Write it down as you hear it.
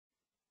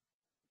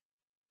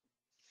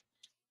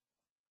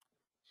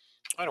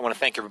I want to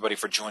thank everybody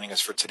for joining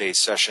us for today's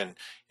session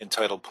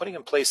entitled Putting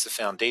in Place the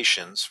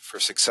Foundations for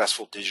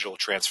Successful Digital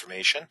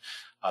Transformation.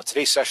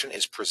 Today's session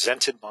is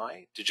presented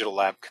by Digital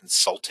Lab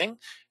Consulting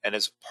and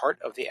is part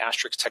of the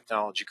Astrix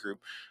Technology Group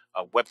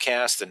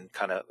webcast and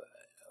kind of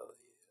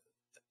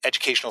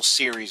educational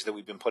series that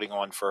we've been putting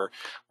on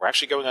we're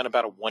actually going on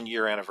about a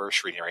 1-year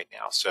anniversary right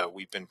now. So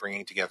we've been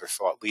bringing together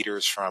thought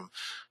leaders from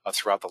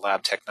throughout the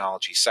lab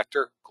technology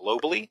sector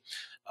globally.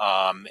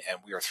 And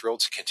we are thrilled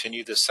to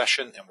continue this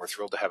session, and we're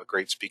thrilled to have a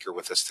great speaker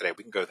with us today.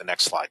 We can go to the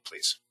next slide,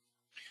 please.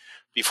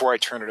 Before I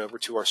turn it over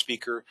to our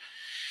speaker,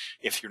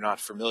 if you're not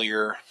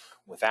familiar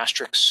with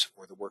Astrix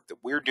or the work that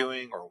we're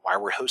doing or why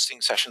we're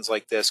hosting sessions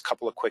like this, a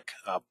couple of quick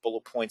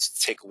bullet points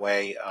to take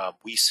away.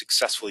 We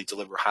successfully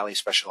deliver highly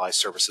specialized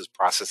services,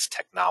 process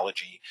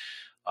technology,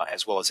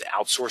 as well as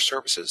outsource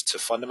services to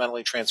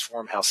fundamentally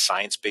transform how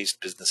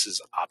science-based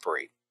businesses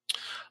operate.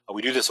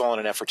 We do this all in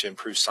an effort to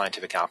improve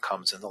scientific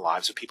outcomes in the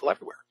lives of people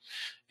everywhere.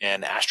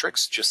 And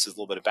Astrix, just a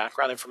little bit of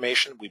background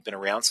information, we've been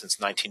around since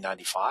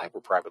 1995. We're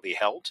privately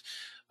held.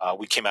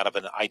 We came out of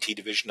an IT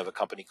division of a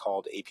company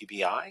called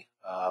APBI,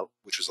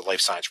 which was a life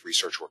science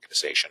research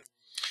organization.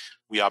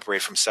 We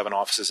operate from 7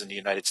 offices in the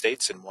United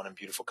States and 1 in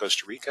beautiful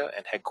Costa Rica,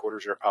 and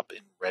headquarters are up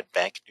in Red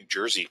Bank, New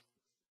Jersey.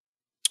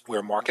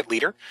 We're a market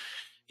leader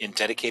in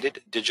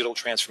dedicated digital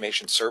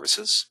transformation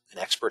services and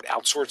expert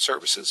outsourced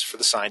services for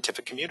the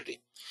scientific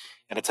community.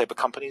 And the type of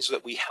companies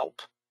that we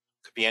help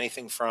could be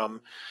anything from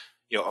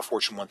a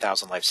Fortune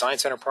 1000 life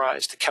science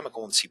enterprise to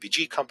chemical and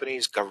CPG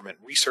companies, government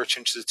research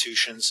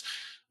institutions.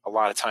 A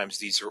lot of times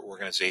these are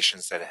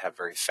organizations that have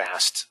very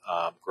fast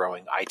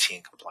growing IT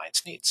and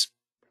compliance needs.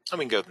 And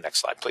we can go to the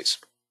next slide, please.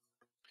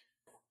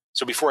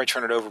 So before I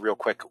turn it over real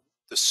quick,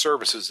 the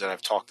services that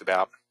I've talked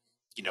about,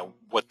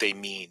 what they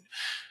mean,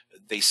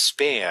 they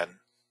span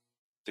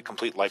the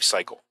complete life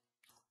cycle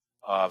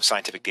of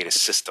scientific data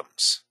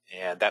systems.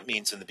 And that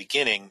means in the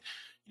beginning,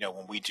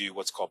 when we do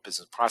what's called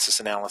business process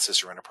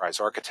analysis or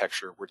enterprise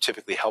architecture, we're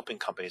typically helping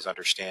companies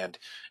understand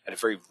at a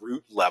very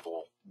root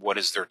level, what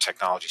is their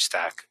technology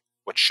stack?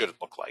 What should it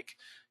look like,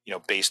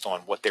 based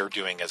on what they're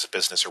doing as a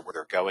business or where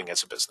they're going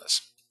as a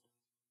business.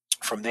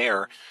 From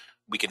there,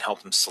 we can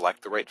help them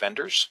select the right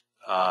vendors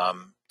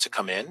to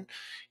come in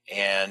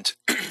and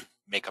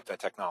make up that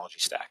technology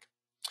stack.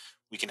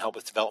 We can help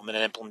with development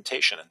and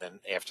implementation. And then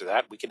after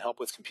that, we can help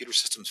with computer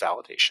systems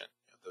validation.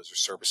 Those are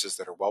services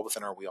that are well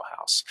within our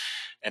wheelhouse.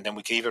 And then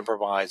we can even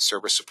provide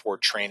service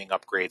support, training,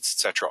 upgrades, et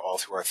cetera, all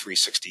through our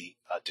 360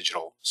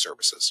 digital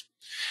services.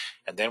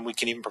 And then we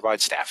can even provide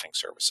staffing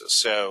services.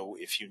 So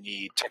if you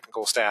need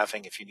technical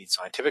staffing, if you need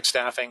scientific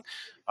staffing,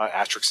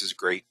 Astrix is a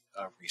great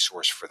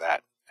resource for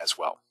that as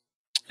well.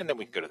 And then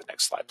we can go to the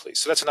next slide, please.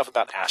 So that's enough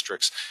about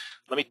Astrix.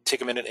 Let me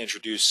take a minute and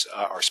introduce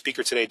our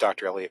speaker today,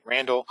 Dr. Elliot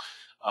Randall.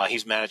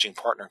 He's managing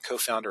partner and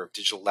co-founder of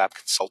Digital Lab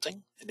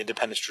Consulting, an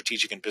independent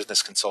strategic and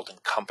business consulting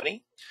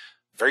company.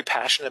 Very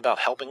passionate about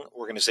helping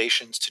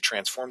organizations to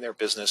transform their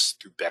business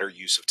through better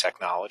use of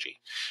technology.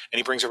 And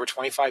he brings over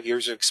 25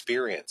 years of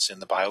experience in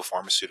the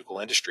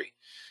biopharmaceutical industry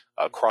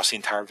across the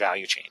entire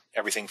value chain,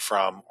 everything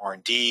from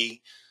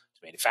R&D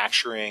to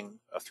manufacturing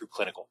through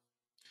clinical.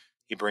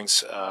 He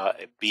brings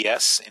a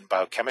BS in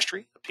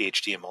biochemistry, a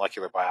PhD in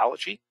molecular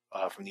biology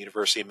from the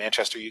University of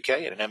Manchester,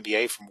 UK, and an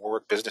MBA from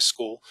Warwick Business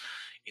School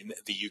in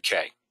the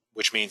UK,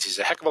 which means he's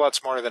a heck of a lot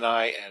smarter than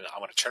I, and I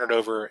want to turn it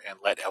over and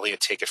let Elliot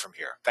take it from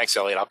here. Thanks,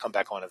 Elliot. I'll come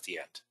back on at the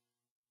end.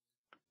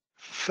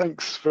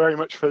 Thanks very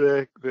much for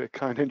the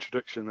kind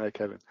introduction there,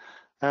 Kevin.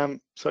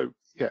 So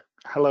yeah,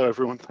 hello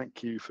everyone.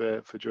 Thank you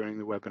for joining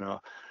the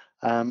webinar.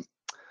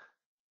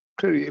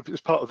 Clearly, it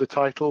was part of the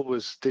title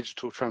was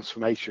digital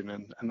transformation,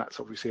 and that's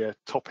obviously a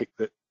topic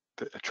that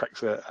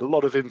attracts a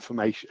lot of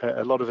information,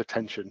 a lot of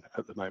attention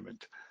at the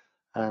moment.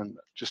 And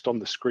just on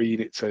the screen,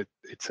 it's a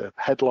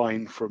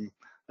headline from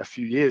a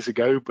few years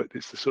ago, but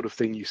it's the sort of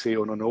thing you see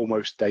on an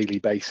almost daily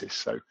basis.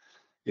 So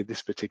in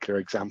this particular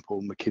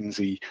example,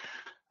 McKinsey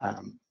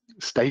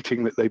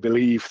stating that they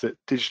believe that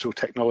digital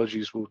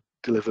technologies will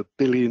deliver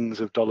billions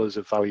of dollars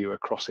of value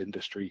across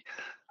industry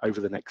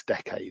over the next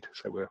decade.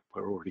 So we're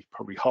already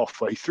probably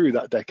halfway through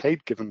that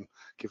decade, given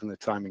the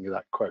timing of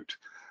that quote.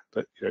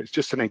 But it's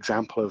just an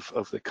example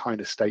of the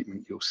kind of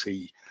statement you'll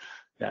see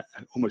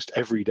almost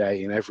every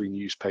day in every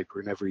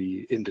newspaper, in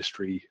every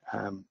industry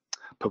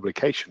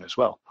publication as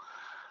well.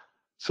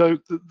 So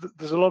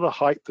there's a lot of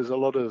hype, there's a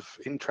lot of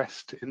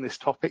interest in this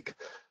topic,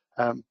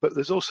 but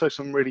there's also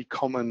some really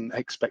common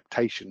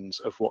expectations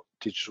of what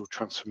digital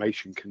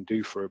transformation can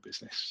do for a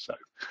business. So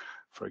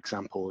for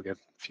example, again,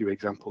 a few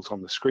examples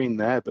on the screen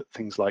there, but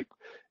things like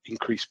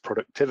increased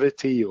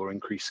productivity or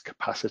increased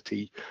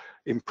capacity,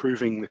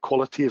 improving the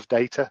quality of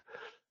data,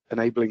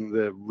 enabling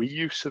the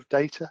reuse of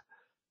data,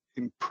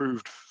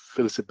 improved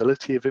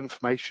visibility of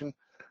information,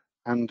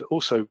 and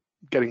also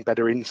getting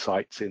better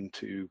insights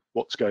into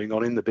what's going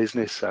on in the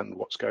business and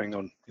what's going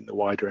on in the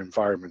wider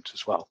environment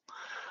as well.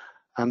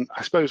 And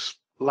I suppose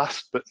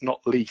last but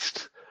not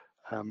least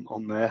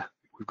on there,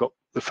 we've got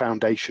the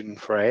foundation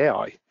for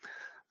AI.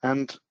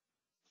 And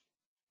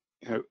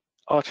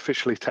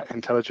artificial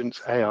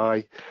intelligence,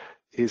 AI,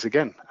 is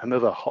again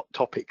another hot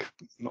topic,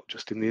 not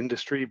just in the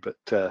industry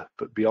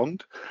but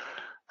beyond.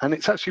 And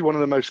it's actually one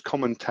of the most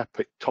common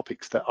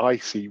topics that I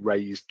see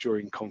raised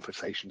during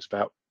conversations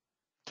about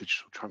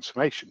digital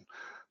transformation.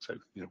 So,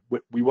 you know,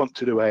 we want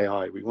to do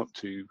AI, we want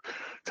to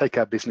take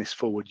our business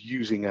forward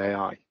using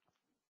AI.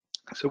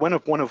 So when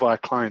one of our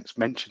clients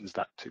mentions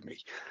that to me,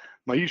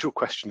 my usual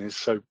question is,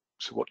 so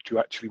what do you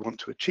actually want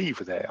to achieve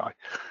with AI?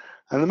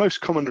 And the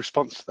most common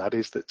response to that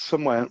is that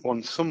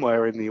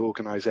somewhere in the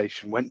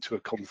organization went to a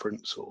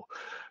conference or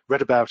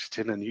read about it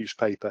in a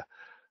newspaper,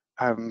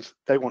 and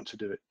they want to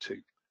do it too.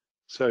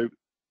 So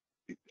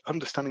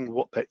understanding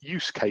what that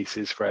use case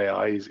is for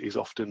AI is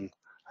often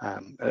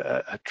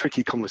a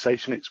tricky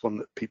conversation. It's one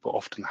that people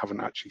often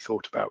haven't actually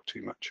thought about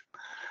too much.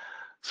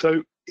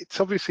 So it's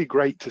obviously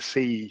great to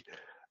see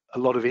a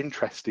lot of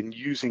interest in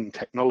using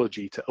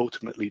technology to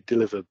ultimately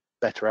deliver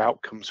better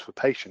outcomes for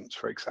patients,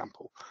 for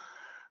example.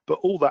 But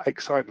all that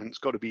excitement's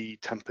got to be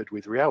tempered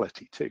with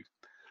reality too.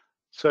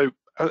 So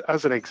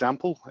as an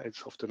example,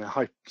 it's often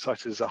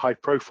cited as a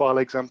high-profile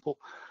example.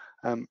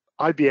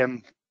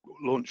 IBM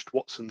launched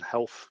Watson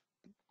Health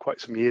quite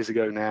some years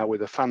ago now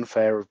with a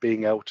fanfare of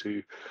being able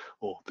to,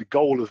 or the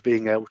goal of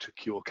being able to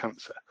cure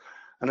cancer.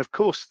 And of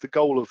course, the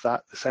goal of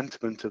that, the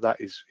sentiment of that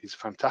is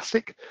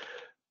fantastic.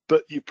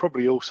 But you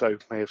probably also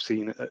may have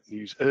seen at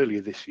news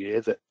earlier this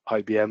year that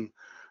IBM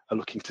are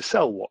looking to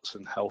sell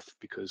Watson Health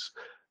because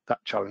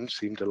that challenge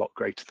seemed a lot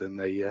greater than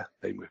they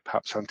were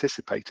perhaps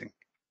anticipating.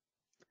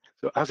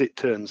 So as it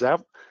turns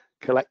out,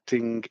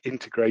 collecting,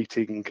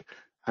 integrating,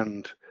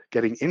 and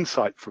getting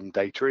insight from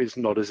data is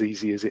not as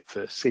easy as it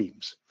first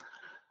seems.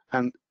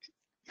 And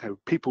you know,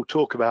 people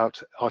talk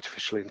about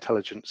artificial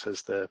intelligence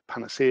as the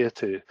panacea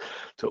to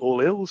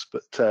all ills,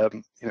 but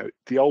you know,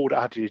 the old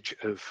adage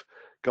of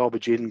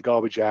garbage in,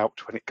 garbage out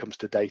when it comes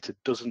to data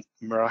doesn't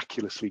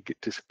miraculously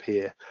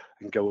disappear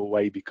and go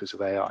away because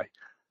of AI.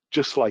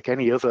 Just like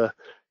any other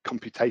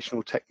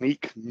computational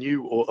technique,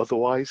 new or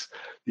otherwise,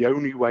 the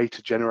only way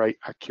to generate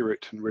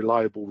accurate and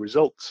reliable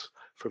results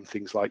from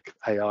things like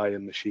AI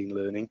and machine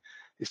learning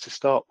is to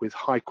start with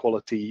high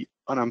quality,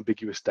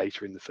 unambiguous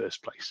data in the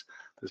first place.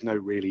 There's no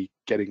really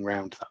getting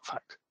around that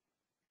fact.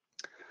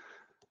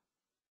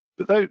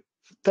 But though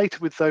data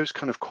with those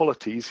kind of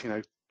qualities, you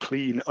know,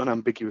 clean,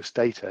 unambiguous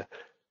data,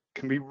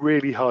 can be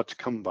really hard to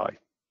come by.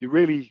 You're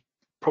really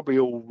probably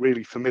all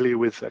really familiar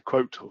with a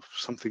quote of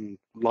something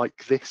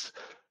like this: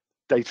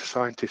 data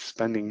scientists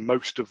spending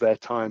most of their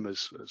time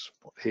as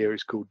what here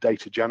is called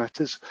data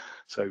janitors,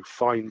 so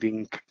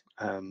finding,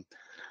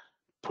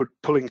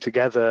 pulling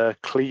together,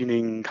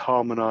 cleaning,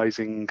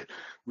 harmonizing,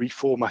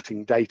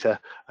 reformatting data,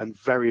 and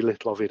very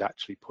little of it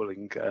actually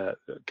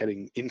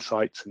getting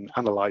insights and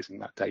analyzing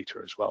that data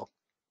as well.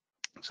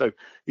 So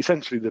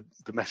essentially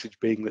the message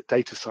being that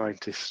data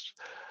scientists,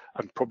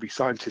 and probably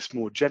scientists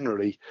more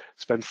generally,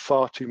 spend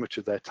far too much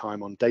of their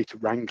time on data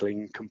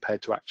wrangling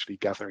compared to actually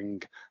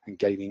gathering and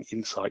gaining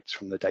insights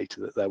from the data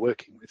that they're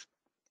working with.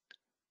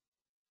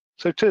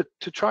 So to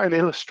try and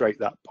illustrate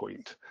that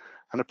point,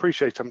 and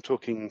appreciate I'm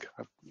talking,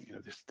 you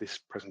know, this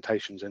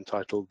presentation is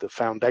entitled The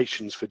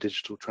Foundations for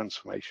Digital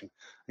Transformation.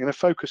 I'm going to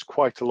focus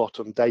quite a lot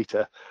on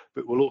data,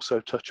 but we'll also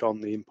touch on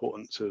the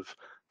importance of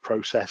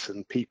process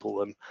and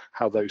people and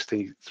how those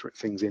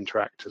things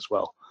interact as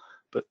well.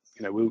 But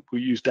you know,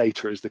 we'll use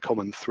data as the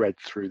common thread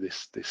through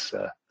this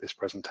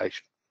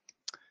presentation.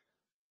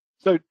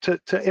 So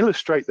to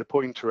illustrate the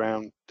point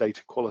around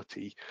data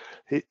quality,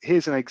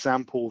 here's an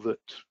example that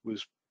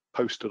was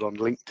posted on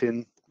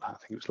LinkedIn, I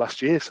think it was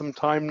last year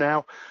sometime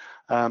now,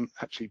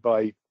 actually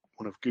by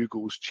one of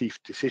Google's chief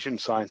decision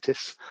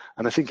scientists,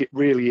 and I think it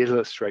really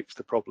illustrates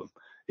the problem.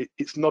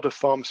 It's not a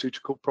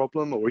pharmaceutical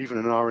problem or even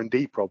an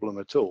R&D problem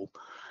at all,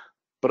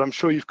 but I'm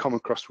sure you've come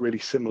across really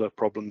similar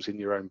problems in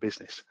your own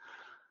business.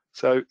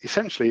 So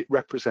essentially it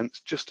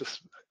represents just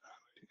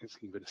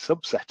even a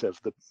subset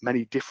of the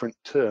many different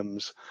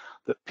terms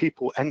that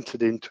people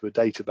entered into a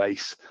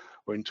database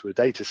or into a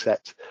data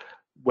set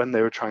when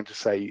they were trying to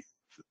say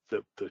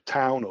the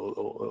town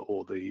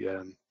or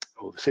the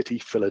city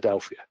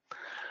Philadelphia.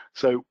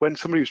 So when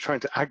somebody was trying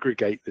to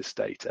aggregate this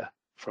data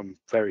from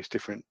various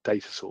different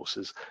data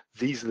sources,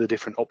 these are the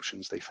different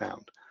options they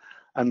found.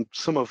 And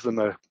some of them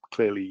are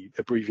clearly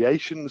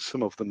abbreviations,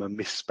 some of them are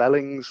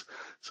misspellings,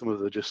 some of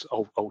them are just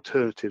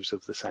alternatives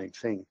of the same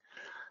thing.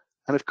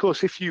 And of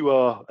course, if you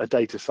are a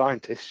data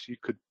scientist, you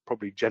could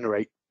probably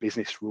generate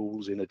business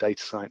rules in a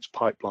data science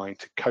pipeline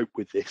to cope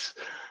with this.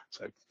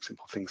 So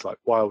simple things like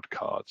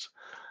wildcards.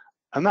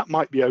 And that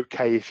might be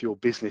okay if your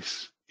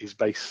business is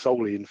based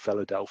solely in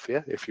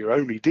Philadelphia, if you're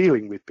only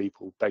dealing with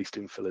people based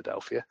in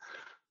Philadelphia.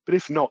 But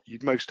if not,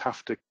 you'd most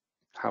have to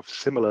have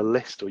similar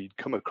lists, or you'd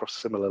come across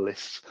similar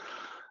lists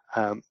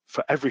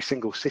for every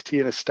single city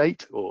in a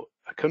state or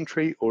a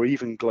country or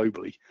even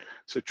globally.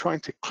 So trying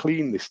to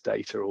clean this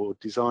data or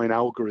design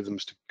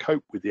algorithms to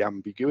cope with the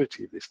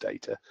ambiguity of this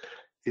data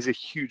is a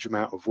huge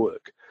amount of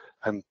work,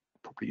 and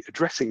probably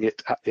addressing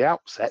it at the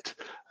outset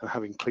and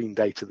having clean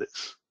data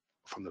that's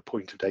from the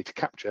point of data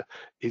capture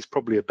is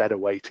probably a better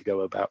way to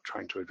go about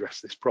trying to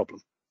address this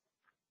problem.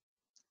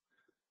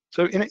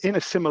 So in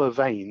a similar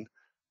vein,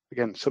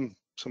 again, some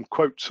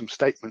quotes, some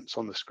statements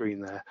on the screen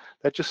there.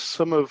 They're just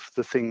some of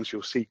the things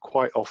you'll see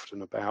quite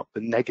often about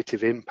the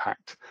negative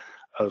impact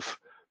of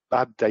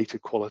bad data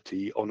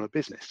quality on a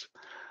business.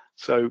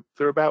 So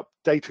they're about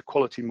data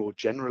quality more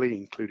generally,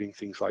 including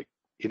things like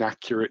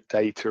inaccurate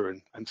data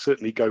and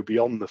certainly go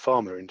beyond the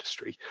pharma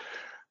industry.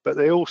 But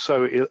they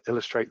also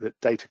illustrate that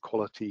data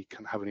quality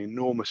can have an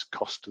enormous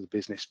cost to the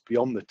business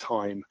beyond the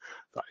time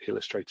that I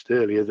illustrated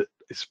earlier that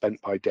is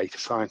spent by data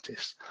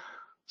scientists.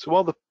 So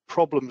while the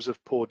problems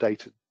of poor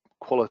data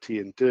quality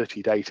and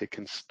dirty data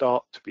can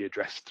start to be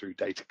addressed through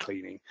data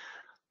cleaning,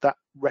 that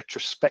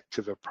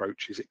retrospective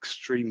approach is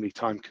extremely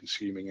time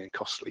consuming and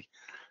costly.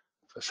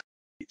 So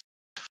it's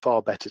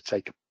far better to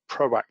take a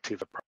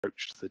proactive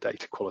approach to the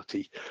data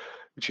quality,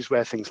 which is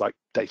where things like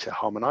data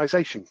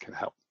harmonization can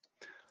help.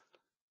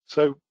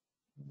 So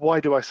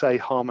why do I say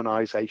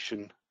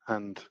harmonization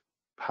and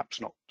perhaps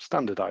not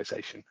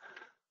standardization?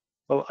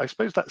 Well, I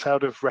suppose that's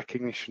out of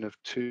recognition of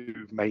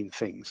two main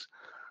things.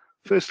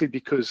 Firstly,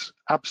 because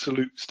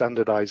absolute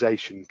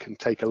standardization can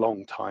take a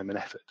long time and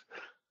effort.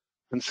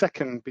 And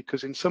second,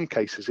 because in some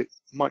cases it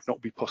might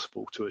not be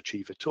possible to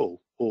achieve at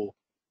all. Or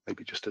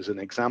maybe just as an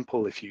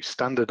example, if you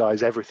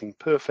standardize everything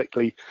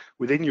perfectly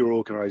within your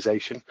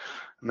organization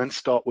and then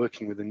start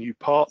working with a new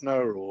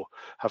partner or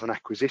have an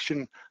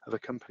acquisition of a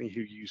company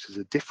who uses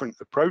a different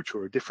approach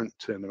or a different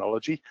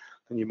terminology,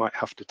 then you might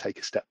have to take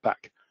a step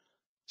back.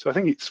 So I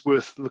think it's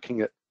worth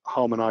looking at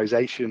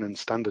harmonization and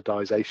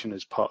standardization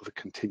as part of a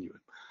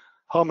continuum.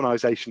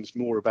 Harmonization is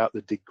more about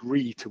the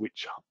degree to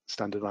which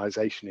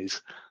standardization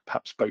is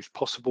perhaps both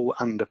possible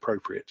and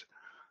appropriate.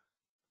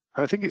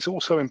 And I think it's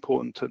also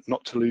important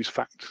not to lose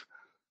sight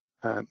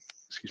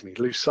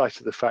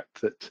of the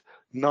fact that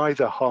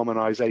neither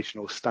harmonization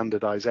or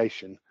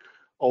standardization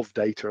of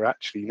data are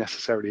actually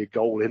necessarily a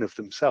goal in of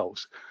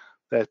themselves.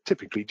 They're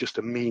typically just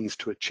a means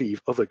to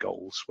achieve other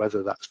goals,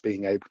 whether that's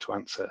being able to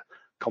answer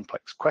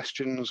complex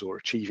questions or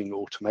achieving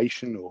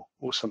automation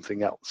or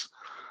something else.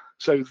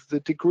 So the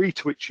degree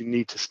to which you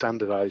need to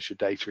standardize your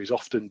data is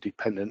often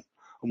dependent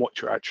on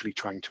what you're actually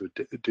trying to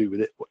do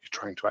with it, what you're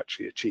trying to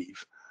actually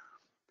achieve.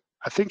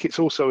 I think it's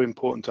also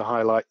important to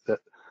highlight that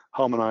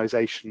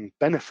harmonization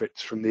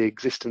benefits from the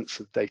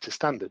existence of data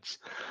standards.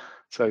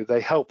 So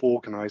they help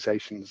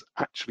organizations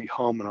actually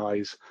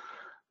harmonize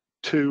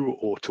to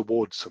or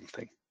towards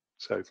something.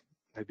 So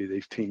maybe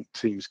these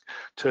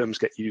terms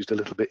get used a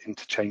little bit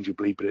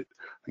interchangeably, but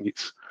I think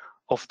it's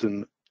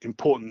often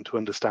important to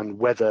understand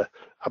whether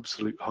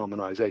absolute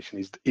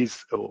harmonization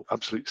or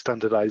absolute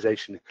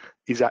standardization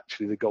is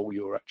actually the goal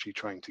you're actually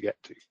trying to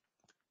get to.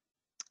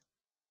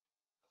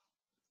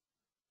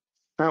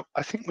 Now,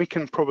 I think we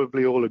can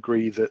probably all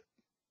agree that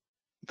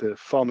the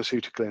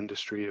pharmaceutical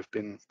industry have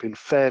been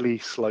fairly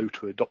slow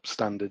to adopt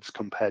standards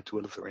compared to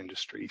other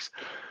industries.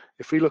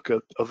 If we look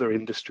at other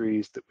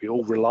industries that we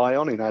all rely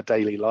on in our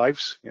daily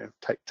lives,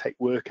 take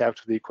work out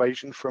of the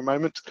equation for a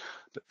moment,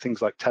 but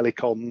things like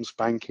telecoms,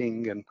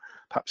 banking, and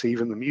perhaps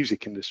even the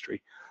music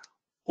industry,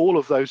 all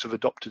of those have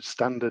adopted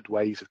standard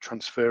ways of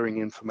transferring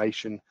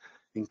information,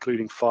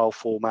 including file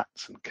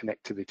formats and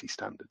connectivity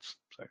standards.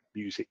 So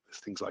music, there's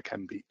things like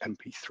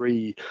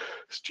MP3,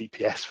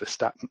 GPS for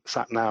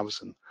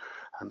sat-navs, and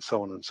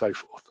so on and so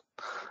forth.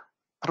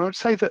 And I would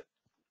say that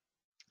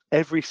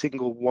every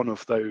single one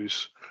of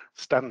those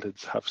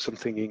standards have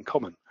something in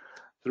common.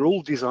 They're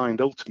all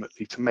designed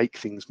ultimately to make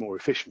things more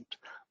efficient,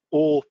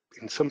 or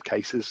in some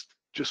cases,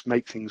 just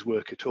make things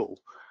work at all.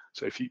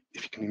 So if you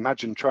can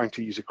imagine trying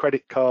to use a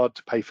credit card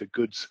to pay for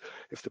goods,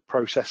 if the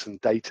process and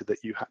data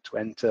that you had to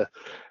enter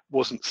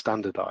wasn't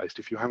standardized,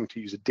 if you're having to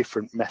use a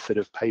different method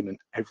of payment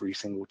every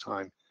single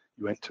time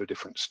you went to a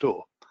different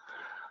store.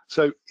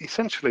 So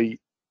essentially,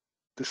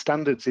 the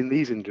standards in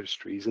these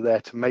industries are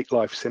there to make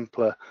life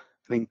simpler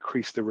and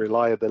increase the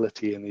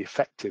reliability and the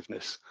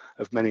effectiveness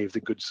of many of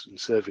the goods and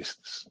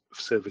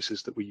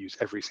services that we use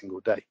every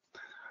single day.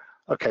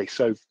 Okay,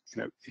 so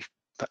if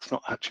that's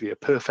not actually a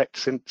perfect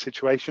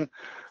situation,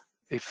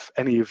 if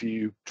any of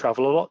you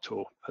travel a lot,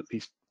 or at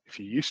least if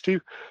you used to,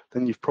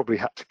 then you've probably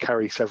had to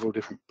carry several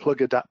different plug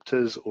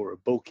adapters or a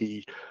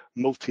bulky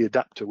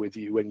multi-adapter with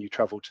you when you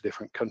travel to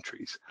different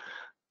countries.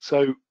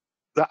 So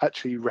that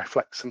actually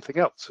reflects something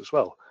else as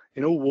well.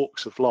 In all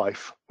walks of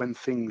life, when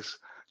things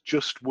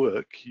just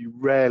work, you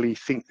rarely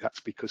think that's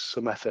because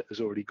some effort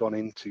has already gone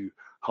into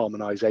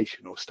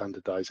harmonization or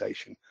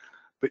standardization,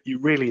 but you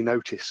really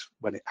notice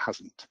when it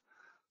hasn't.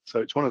 So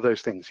it's one of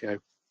those things,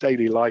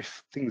 daily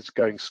life, things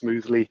going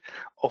smoothly,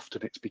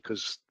 often it's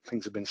because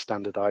things have been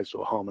standardized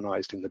or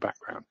harmonized in the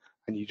background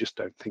and you just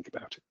don't think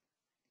about it.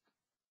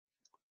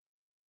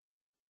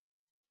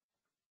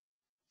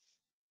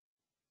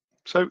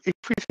 So if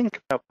we think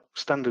about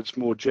standards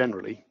more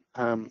generally,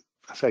 I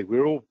say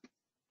we're all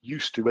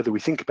used to, whether we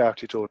think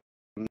about it or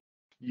not,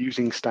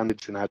 using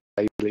standards in our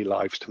daily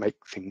lives to make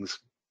things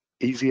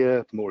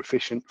easier, more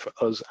efficient for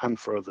us and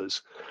for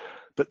others.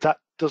 But that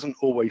doesn't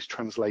always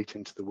translate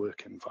into the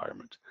work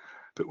environment.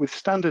 But with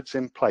standards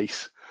in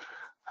place,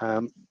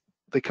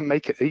 they can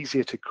make it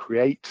easier to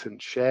create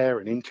and share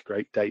and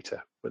integrate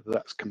data whether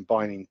that's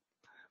combining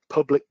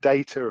public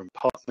data and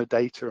partner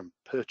data and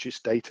purchase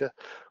data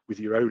with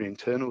your own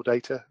internal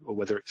data, or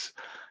whether it's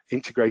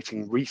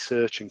integrating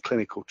research and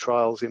clinical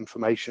trials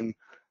information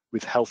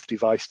with health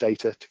device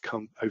data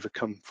to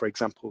overcome, for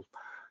example,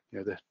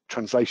 the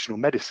translational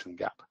medicine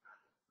gap.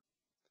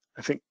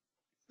 I think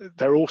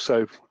they're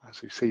also,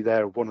 as you see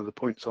there, one of the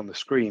points on the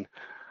screen,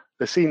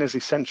 they're seen as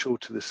essential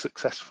to the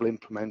successful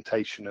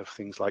implementation of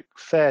things like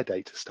FAIR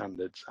data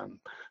standards and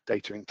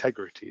data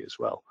integrity as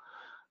well.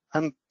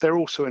 And they're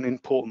also an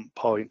important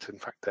point. In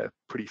fact, they're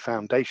pretty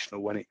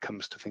foundational when it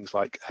comes to things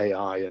like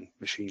AI and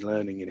machine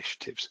learning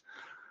initiatives.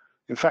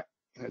 In fact,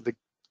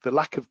 the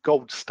lack of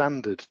gold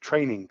standard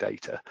training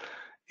data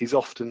is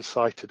often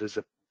cited as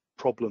a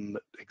problem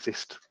that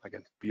exists,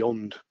 again,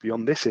 beyond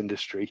this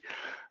industry,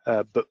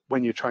 but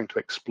when you're trying to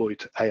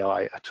exploit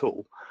AI at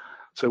all.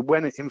 So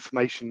when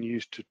information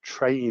used to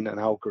train an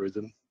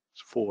algorithm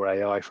for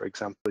AI, for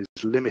example,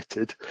 is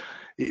limited,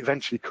 it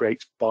eventually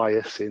creates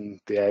bias in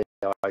the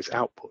AI's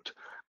output.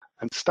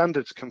 And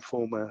standards can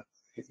form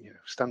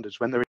standards,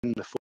 when they're in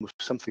the form of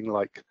something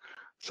like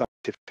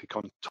scientific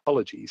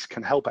ontologies,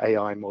 can help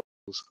AI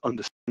models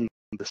understand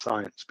the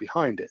science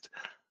behind it.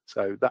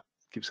 So that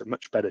gives a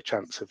much better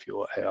chance of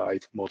your AI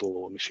model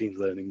or machine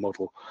learning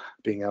model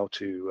being able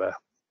to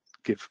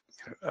give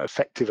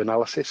effective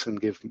analysis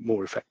and give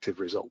more effective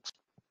results.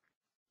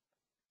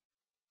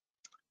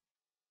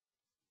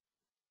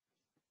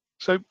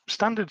 So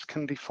standards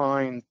can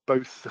define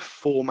both the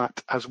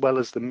format as well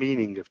as the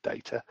meaning of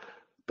data,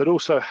 but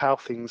also how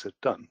things are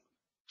done.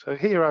 So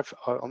here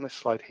on this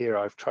slide here,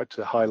 I've tried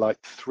to highlight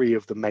 3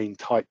 of the main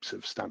types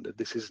of standard.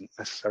 This isn't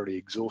necessarily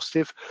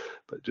exhaustive,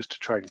 but just to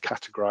try and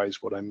categorize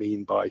what I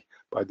mean by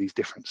these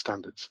different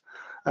standards.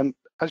 And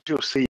as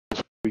you'll see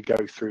as we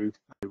go through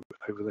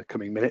over the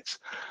coming minutes,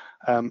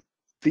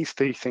 these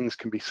 3 things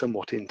can be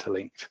somewhat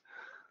interlinked.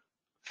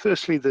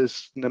 Firstly,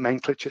 there's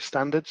nomenclature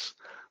standards.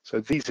 So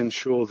these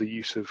ensure the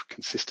use of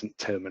consistent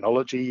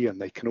terminology,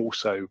 and they can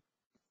also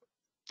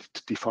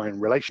define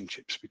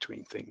relationships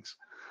between things.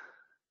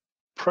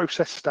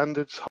 Process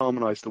standards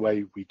harmonize the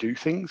way we do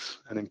things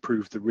and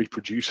improve the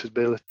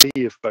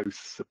reproducibility of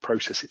both the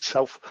process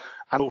itself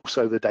and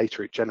also the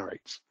data it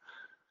generates.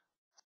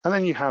 And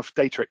then you have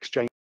data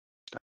exchange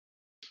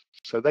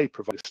standards. So they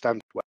provide a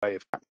standard way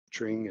of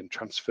capturing and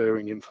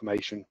transferring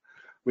information,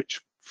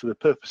 which for the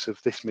purpose of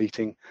this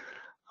meeting,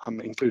 I'm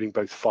including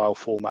both file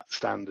format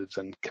standards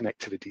and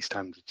connectivity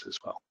standards as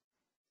well.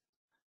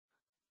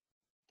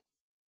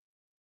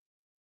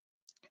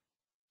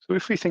 So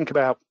if we think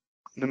about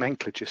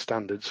nomenclature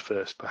standards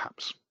first,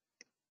 perhaps.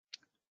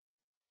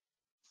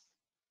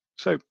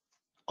 So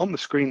on the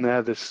screen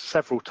there's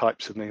several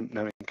types of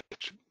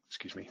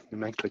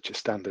nomenclature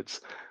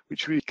standards,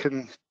 which we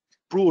can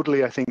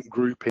broadly, I think,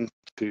 group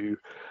into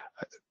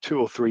 2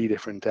 or 3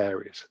 different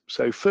areas.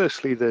 So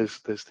firstly, there's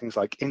things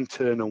like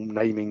internal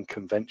naming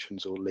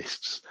conventions or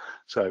lists.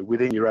 So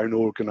within your own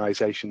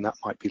organization, that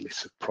might be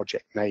lists of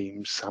project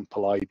names,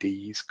 sample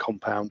IDs,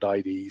 compound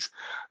IDs,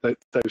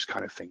 those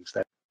kind of things.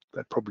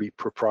 They're probably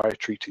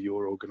proprietary to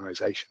your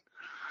organization.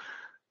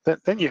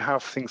 Then you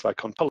have things like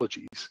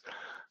ontologies.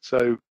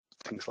 So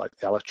things like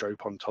the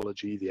allotrope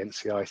ontology, the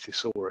NCI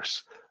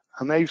thesaurus,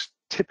 and those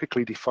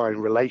typically define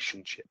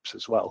relationships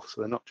as well.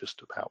 So they're not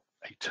just about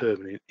a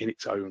term in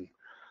its own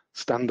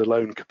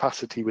standalone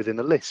capacity within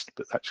a list,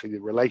 but actually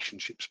the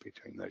relationships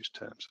between those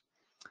terms.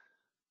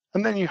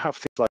 And then you have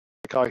things like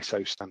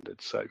ISO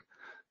standards. So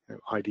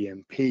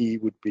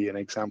IDMP would be an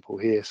example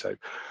here. So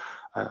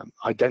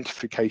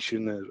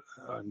identification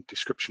and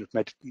description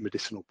of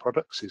medicinal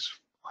products is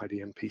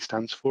IDMP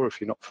stands for,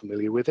 if you're not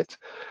familiar with it,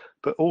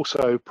 but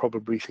also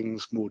probably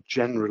things more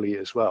generally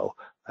as well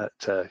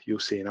that you'll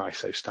see in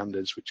ISO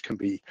standards, which can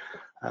be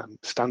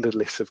standard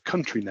lists of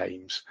country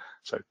names.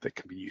 So they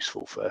can be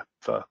useful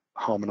for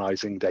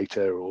harmonizing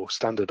data or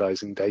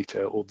standardizing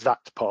data, or that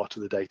part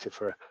of the data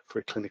for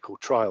a clinical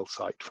trial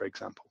site, for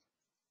example.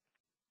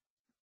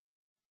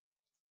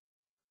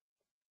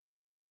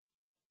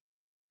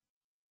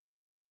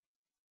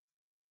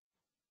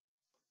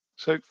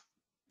 So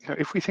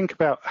if we think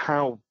about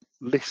how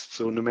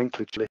lists or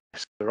nomenclature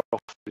lists are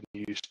often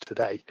used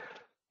today,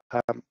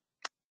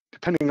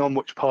 depending on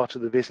which part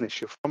of the business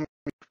you're from,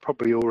 you've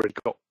probably already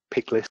got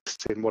pick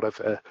lists in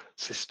whatever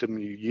system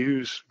you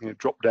use,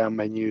 drop-down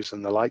menus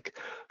and the like.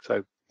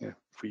 So if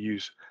we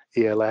use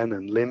ELN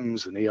and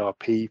LIMS and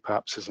ERP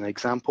perhaps as an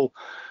example,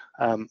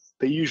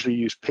 they usually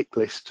use pick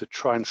lists to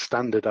try and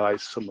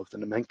standardize some of the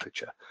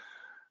nomenclature.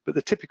 But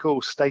the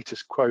typical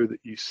status quo that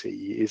you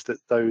see is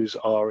that those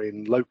are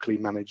in locally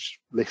managed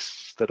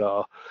lists that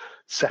are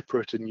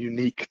separate and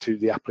unique to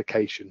the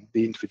application,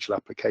 the individual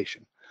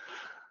application.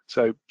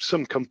 So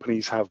some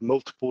companies have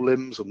multiple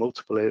LIMS or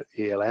multiple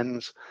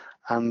ELNs,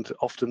 and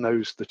often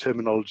the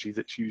terminology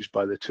that's used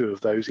by the 2 of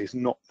those is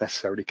not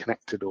necessarily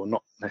connected or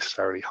not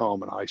necessarily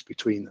harmonized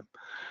between them.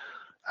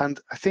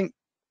 And I think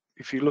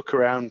if you look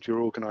around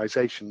your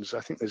organizations, I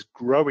think there's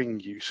growing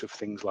use of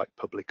things like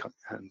public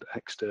and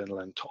external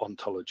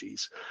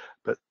ontologies,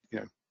 but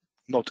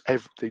not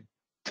every,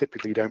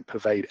 typically don't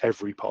pervade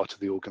every part of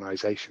the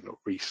organization, or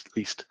at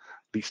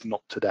least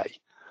not today.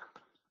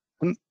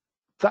 And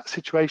that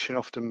situation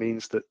often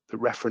means that the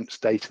reference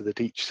data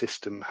that each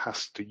system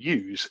has to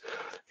use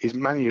is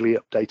manually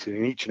updated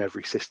in each and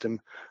every system.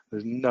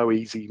 There's no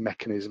easy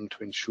mechanism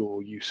to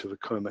ensure use of a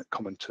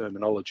common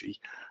terminology.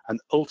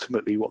 And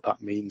ultimately what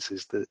that means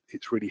is that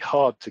it's really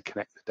hard to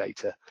connect the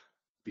data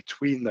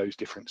between those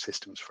different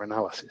systems for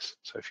analysis.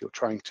 So if you're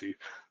trying to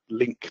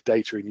link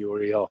data in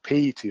your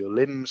ERP to your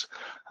LIMS,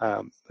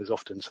 there's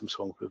often some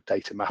sort of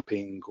data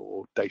mapping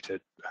or data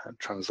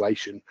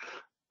translation,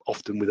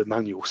 often with a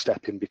manual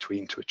step in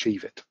between to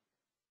achieve it.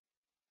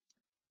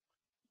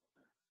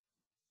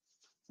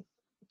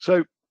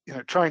 So,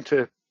 trying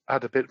to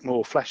add a bit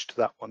more flesh to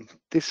that one,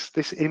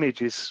 this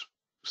image is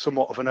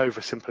somewhat of an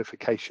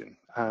oversimplification.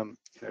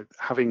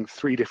 Having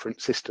three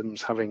different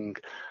systems, having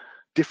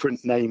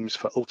different names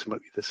for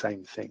ultimately the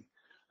same thing.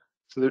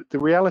 So the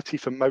reality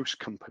for most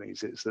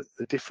companies is that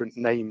the different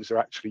names are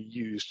actually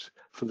used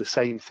for the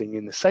same thing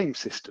in the same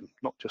system,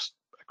 not just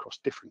across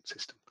different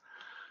systems.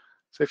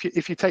 So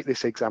if you take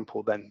this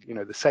example, then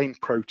the same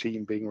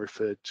protein being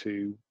referred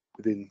to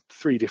within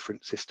three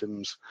different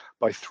systems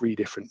by three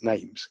different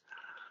names.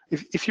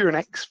 If you're an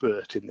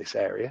expert in this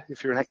area,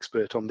 if you're an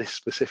expert on this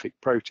specific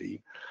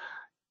protein,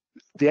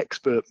 the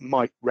expert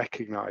might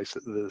recognize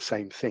that they're the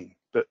same thing,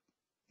 but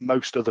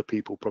most other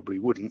people probably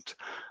wouldn't,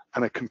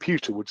 and a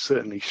computer would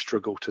certainly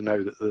struggle to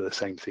know that they're the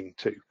same thing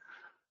too.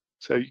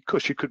 So of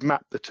course you could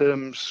map the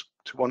terms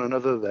to one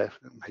another. They're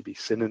maybe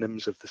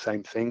synonyms of the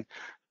same thing.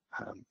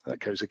 That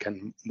goes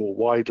again more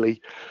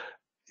widely.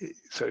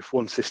 So if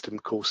one system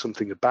calls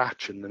something a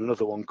batch and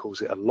another one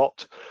calls it a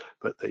lot,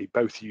 but they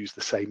both use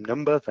the same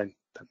number, then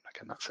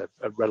again, that's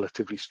a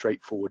relatively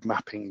straightforward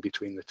mapping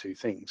between the two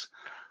things.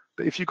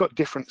 But if you've got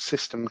different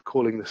systems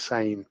calling the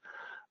same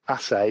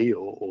assay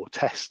or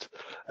test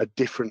a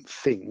different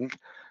thing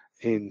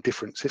in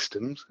different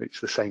systems,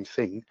 it's the same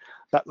thing,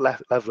 that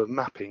level of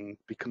mapping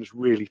becomes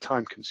really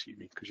time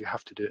consuming because you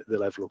have to do it at the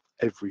level of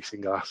every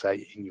single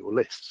assay in your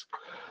lists.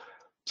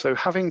 So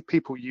having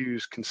people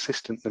use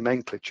consistent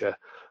nomenclature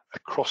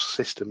across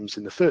systems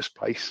in the first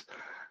place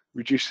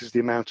reduces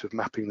the amount of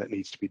mapping that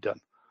needs to be done.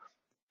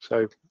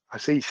 So I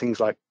see things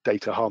like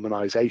data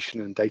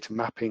harmonization and data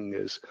mapping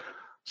as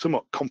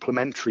somewhat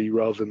complementary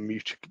rather than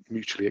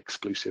mutually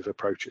exclusive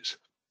approaches.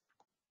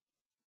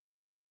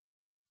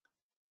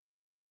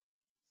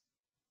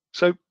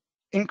 So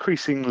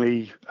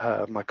increasingly,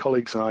 my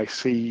colleagues and I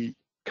see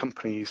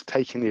companies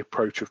taking the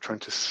approach of trying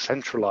to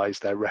centralize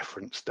their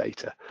reference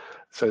data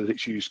so that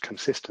it's used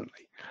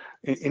consistently.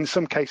 In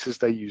some cases,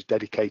 they use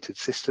dedicated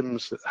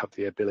systems that have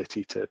the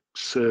ability to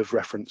serve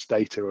reference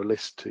data or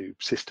lists to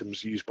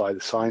systems used by the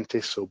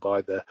scientists or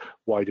by the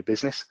wider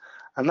business.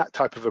 And that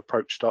type of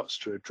approach starts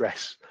to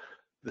address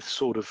the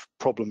sort of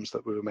problems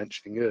that we were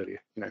mentioning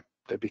earlier.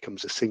 There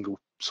becomes a single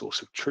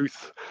source of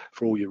truth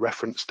for all your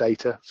reference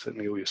data,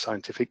 certainly all your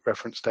scientific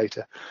reference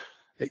data.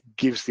 It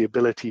gives the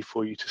ability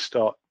for you to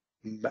start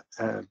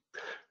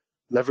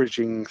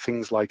leveraging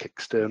things like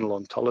external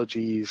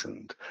ontologies,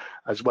 and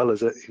as well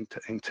as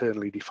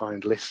internally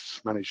defined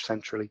lists managed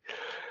centrally.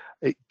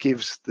 It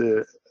gives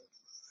the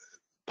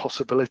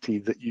possibility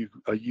that you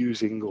are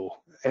using, or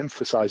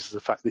emphasizes the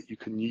fact that you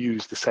can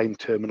use the same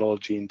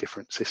terminology in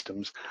different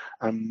systems,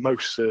 and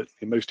most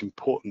certainly, most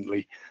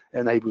importantly,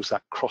 enables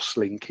that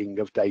cross-linking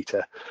of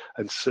data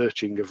and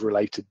searching of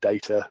related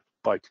data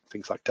by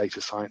things like data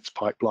science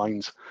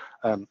pipelines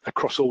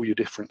across all your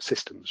different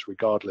systems,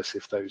 regardless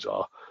if those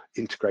are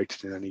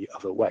integrated in any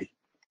other way.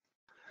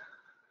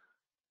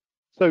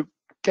 So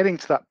getting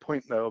to that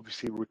point, though,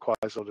 obviously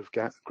requires a lot of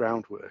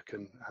groundwork,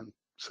 and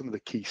some of the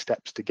key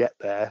steps to get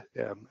there,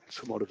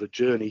 somewhat of a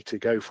journey to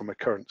go from a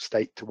current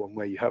state to one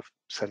where you have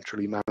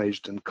centrally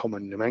managed and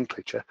common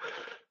nomenclature.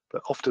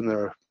 But often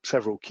there are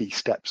several key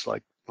steps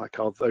like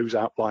are those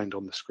outlined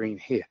on the screen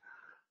here.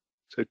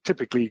 So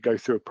typically you go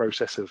through a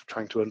process of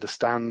trying to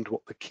understand what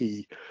the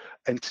key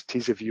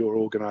entities of your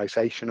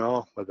organization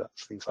are, whether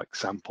that's things like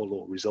sample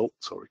or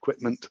results or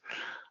equipment,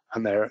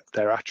 and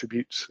their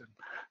attributes, and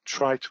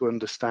try to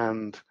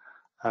understand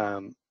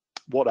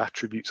what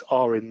attributes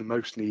are in the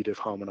most need of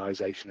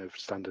harmonization, of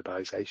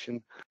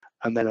standardization,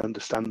 and then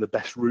understand the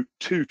best route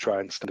to try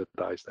and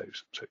standardize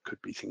those. So it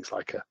could be things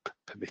like a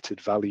permitted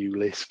value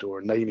list or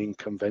a naming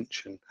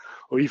convention,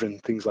 or even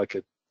things like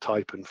a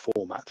type and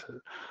format,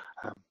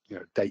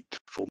 date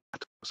format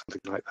or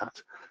something like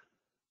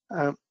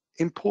that.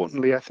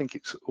 Importantly, I think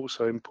it's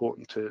also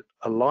important to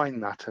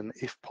align that, and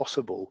if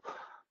possible,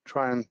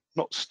 try and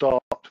not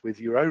start with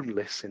your own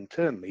lists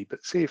internally,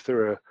 but see if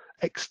there are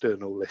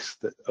external lists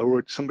that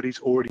somebody's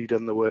already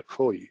done the work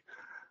for you.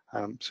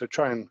 So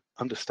try and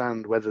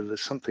understand whether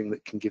there's something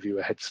that can give you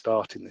a head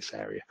start in this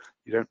area.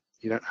 You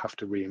don't have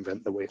to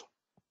reinvent the wheel.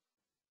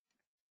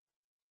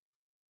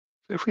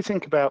 So if we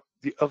think about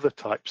the other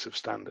types of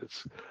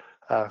standards,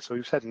 so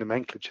we've said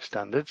nomenclature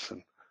standards,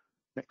 and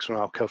next one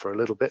I'll cover a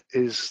little bit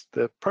is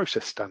the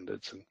process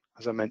standards. And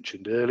as I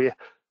mentioned earlier,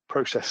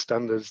 process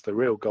standards, the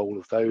real goal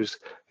of those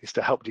is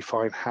to help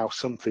define how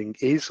something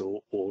is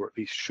or at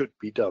least should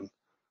be done.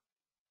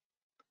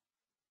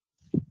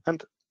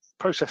 And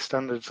process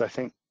standards, I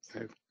think,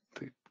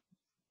 the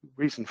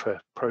reason for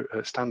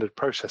standard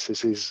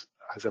processes is,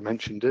 as I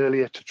mentioned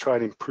earlier, to try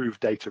and improve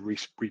data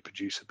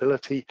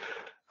reproducibility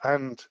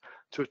and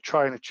to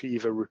try and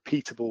achieve a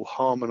repeatable,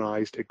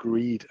 harmonized,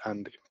 agreed,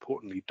 and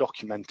importantly,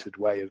 documented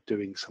way of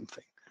doing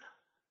something.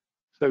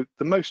 So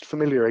the most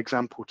familiar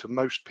example to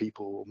most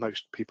people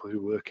who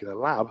work in a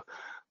lab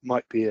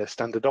might be a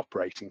standard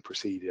operating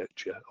procedure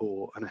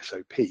or an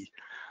SOP.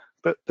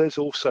 But there's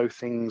also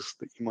things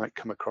that you might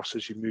come across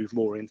as you move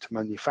more into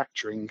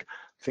manufacturing,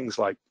 things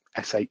like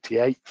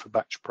S88 for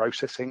batch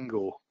processing,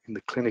 or in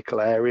the clinical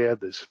area,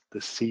 there's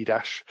C-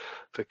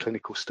 for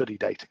clinical study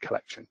data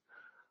collection.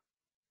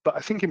 But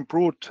I think in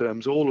broad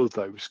terms, all of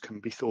those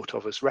can be thought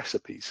of as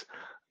recipes,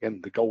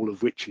 again, the goal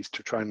of which is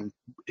to try and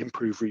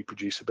improve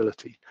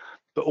reproducibility,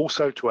 but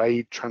also to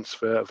aid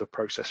transfer of a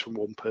process from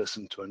one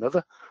person to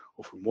another,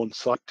 or from one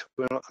site to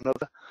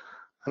another,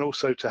 and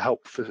also to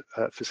help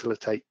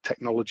facilitate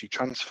technology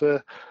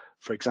transfer,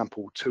 for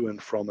example, to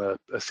and from a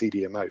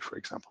CDMO, for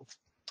example.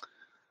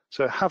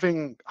 So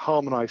having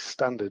harmonized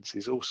standards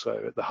is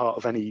also at the heart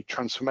of any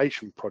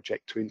transformation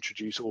project to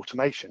introduce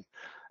automation.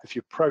 If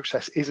your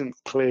process isn't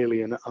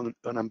clearly and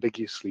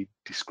unambiguously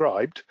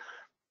described,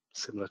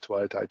 similar to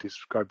what I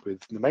described with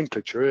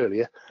nomenclature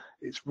earlier,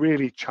 it's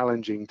really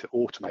challenging to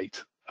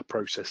automate a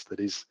process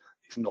that is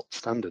not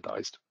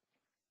standardized.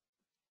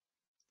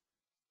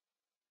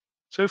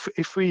 So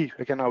if we,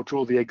 again, I'll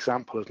draw the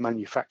example of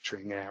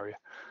manufacturing area.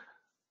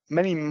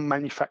 Many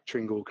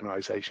manufacturing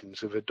organizations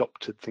have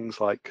adopted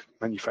things like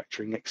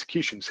manufacturing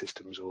execution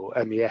systems, or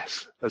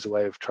MES, as a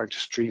way of trying to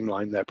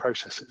streamline their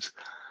processes.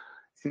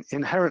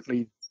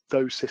 Inherently,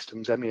 those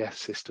systems, MES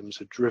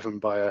systems, are driven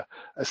by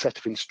a set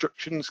of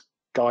instructions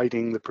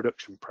guiding the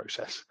production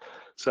process.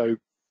 So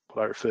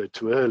what I referred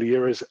to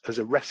earlier as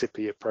a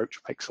recipe approach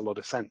makes a lot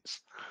of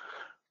sense.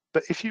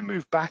 But if you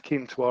move back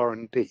into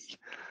R&D,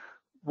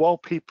 while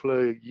people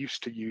are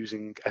used to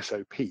using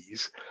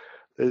SOPs,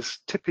 there's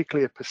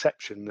typically a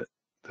perception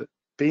that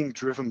being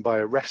driven by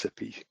a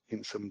recipe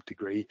in some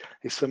degree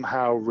is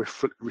somehow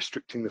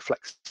restricting the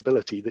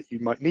flexibility that you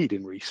might need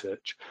in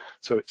research.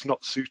 So it's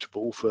not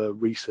suitable for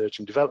research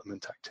and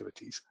development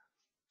activities.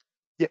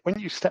 Yet when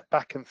you step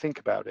back and think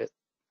about it,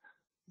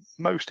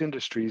 most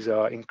industries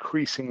are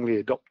increasingly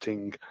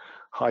adopting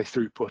high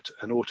throughput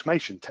and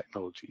automation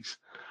technologies.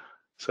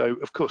 So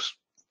of course,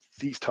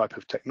 these type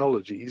of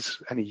technologies,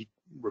 any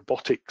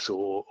robotics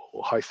or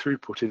high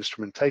throughput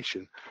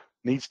instrumentation,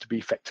 needs to be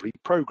effectively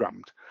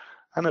programmed.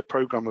 And a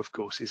program, of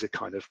course, is a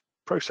kind of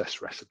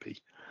process recipe.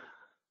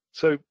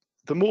 So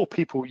the more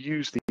people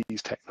use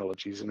these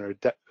technologies and are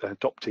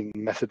adopting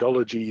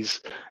methodologies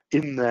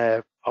in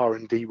their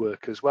R&D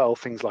work as well,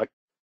 things like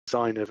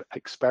design of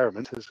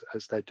experiment,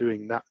 as they're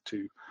doing that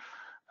to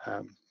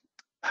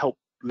help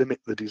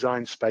limit the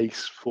design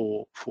space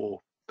for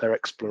their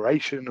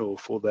exploration or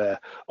for their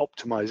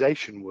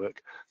optimization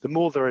work, the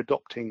more they're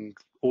adopting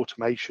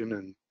automation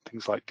and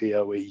things like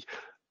DOE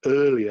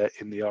earlier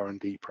in the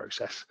R&D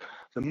process,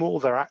 the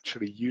more they're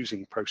actually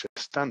using process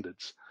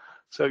standards.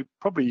 So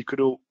probably you could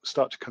all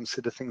start to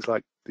consider things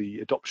like the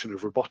adoption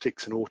of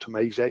robotics and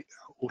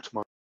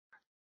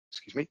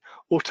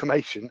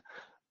automation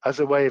as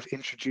a way of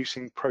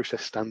introducing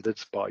process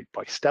standards by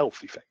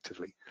stealth,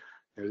 effectively.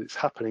 You know, it's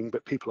happening,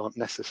 but people aren't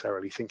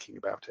necessarily thinking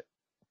about it.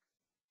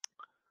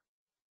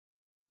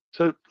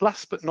 So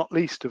last but not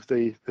least of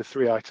the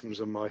three items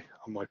on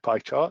my pie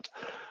chart,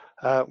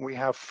 we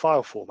have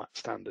file format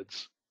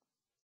standards.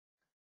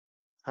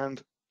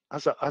 And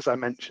as I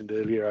mentioned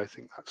earlier, I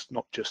think that's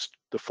not just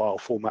the file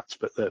formats,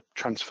 but the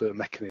transfer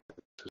mechanisms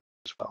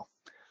as well.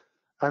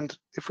 And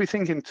if we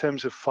think in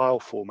terms of file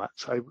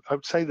formats, I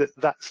would say that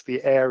that's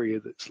the area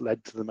that's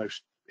led to the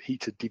most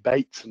heated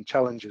debates and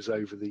challenges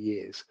over the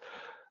years.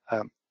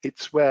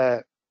 It's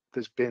where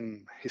there's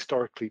been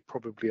historically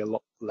probably a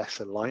lot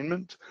less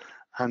alignment,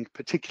 and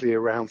particularly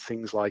around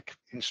things like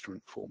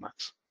instrument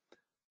formats.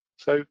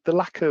 So the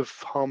lack of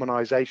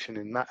harmonization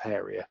in that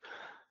area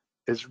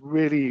has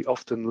really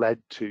often led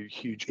to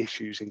huge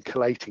issues in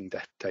collating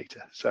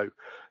data. So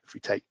if we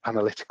take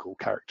analytical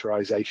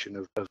characterization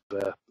of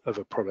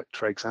a product,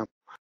 for example.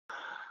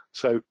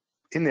 So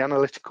in the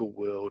analytical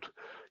world,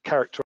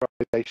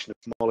 characterization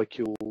of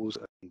molecules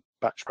and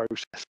batch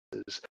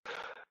processes,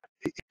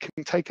 it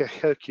can take a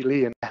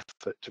Herculean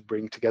effort to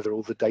bring together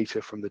all the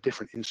data from the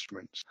different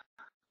instruments.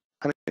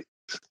 And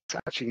it's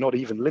actually not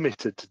even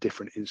limited to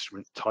different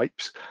instrument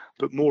types,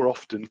 but more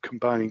often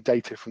combining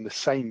data from the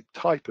same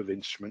type of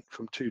instrument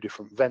from two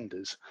different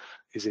vendors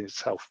is in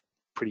itself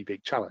a pretty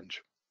big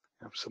challenge.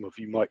 Some of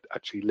you might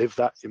actually live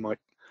that, you might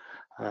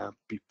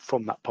be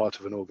from that part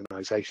of an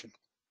organization.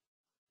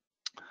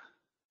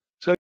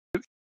 So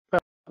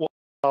what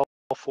file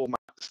format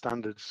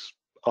standards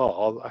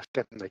are,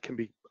 they can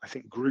be, I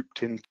think,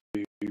 grouped into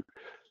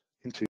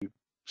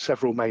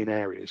several main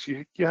areas.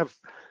 You have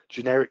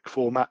generic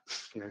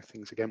formats,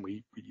 things again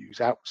we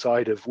use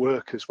outside of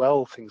work as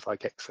well, things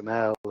like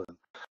XML and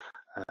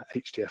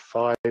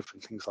HDF5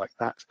 and things like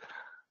that.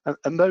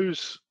 And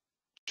those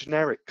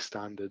generic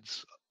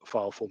standards,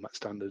 file format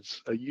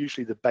standards, are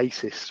usually the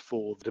basis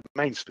for the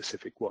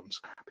domain-specific ones.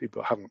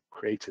 People haven't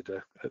created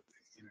a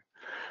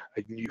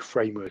new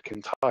framework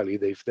entirely.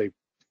 They've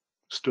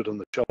stood on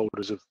the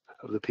shoulders of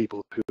the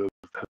people who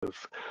have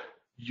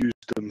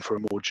used them for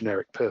a more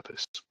generic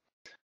purpose.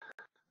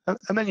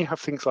 And then you have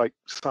things like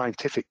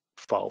scientific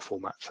file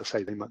formats. I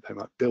say they might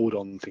build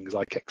on things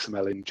like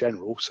XML in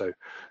general. So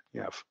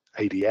you have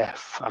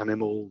ADF,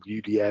 Animal,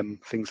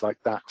 UDM, things like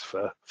that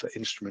for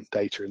instrument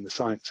data in the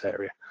science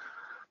area.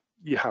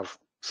 You have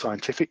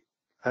scientific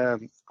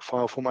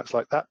file formats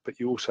like that, but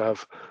you also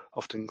have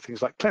often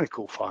things like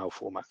clinical file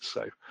formats.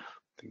 So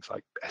things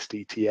like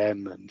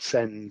SDTM and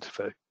SEND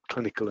for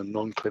clinical and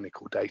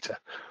non-clinical data.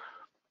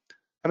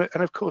 And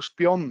of course,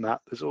 beyond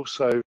that, there's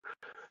also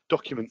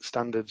document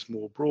standards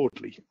more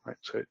broadly, right?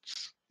 So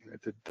it's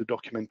the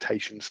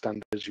documentation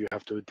standards you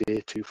have to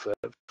adhere to for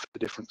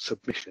different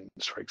submissions,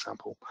 for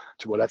example,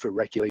 to whatever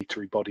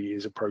regulatory body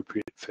is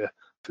appropriate for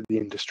the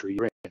industry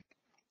you're in.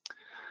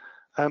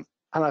 And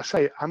I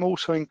say I'm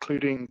also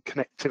including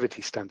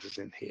connectivity standards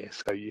in here.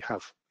 So you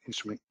have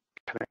instrument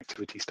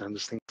connectivity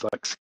standards, things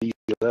like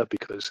CELA,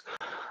 because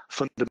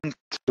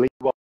fundamentally,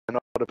 while they're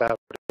not about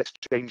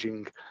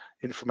exchanging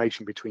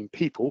information between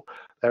people,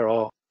 there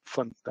are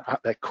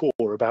at their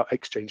core about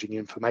exchanging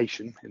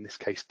information, in this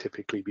case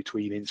typically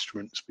between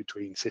instruments,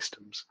 between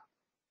systems.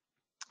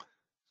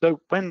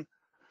 So when,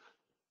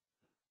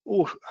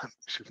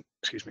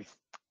 excuse me.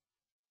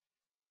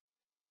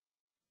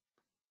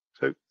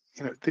 So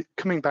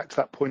coming back to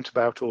that point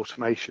about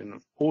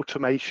automation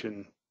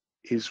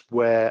is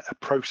where a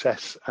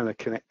process and a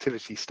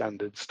connectivity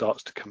standard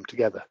starts to come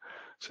together.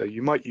 So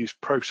you might use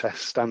process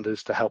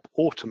standards to help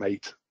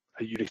automate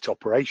a unit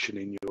operation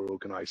in your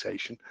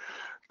organization,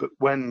 but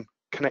when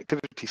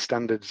connectivity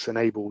standards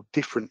enable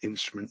different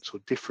instruments or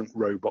different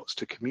robots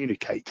to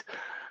communicate,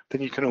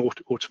 then you can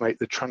automate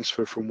the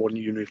transfer from one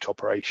unit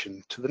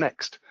operation to the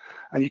next.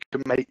 And you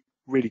can make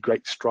really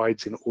great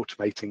strides in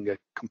automating a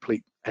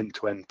complete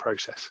end-to-end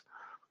process.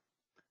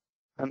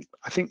 And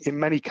I think in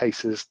many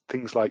cases,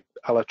 things like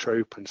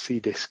Allotrope and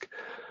CDISC,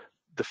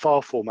 the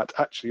file format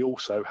actually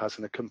also has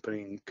an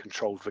accompanying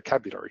controlled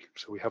vocabulary.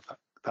 So we have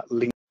that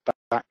link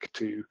back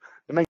to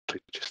the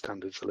nomenclature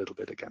standards a little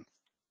bit again.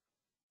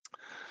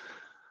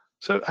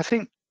 So I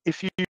think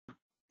if you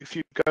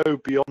go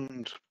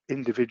beyond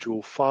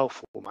individual file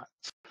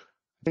formats,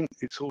 I think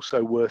it's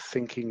also worth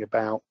thinking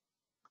about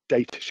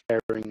data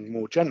sharing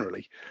more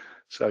generally.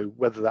 So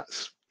whether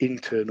that's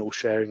internal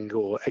sharing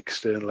or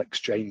external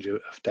exchange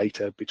of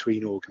data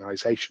between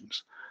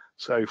organizations.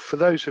 So for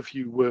those of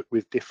you who work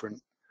with different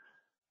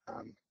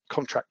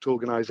contract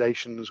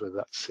organizations, whether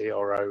that's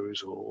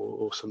CROs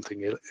or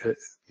something,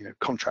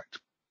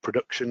 contract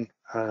production,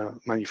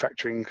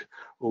 manufacturing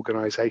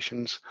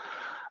organizations,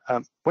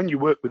 when you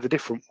work with the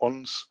different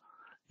ones,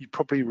 you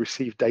probably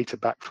receive data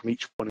back from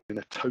each one in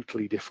a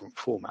totally different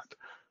format.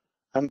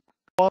 And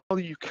while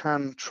you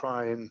can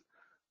try and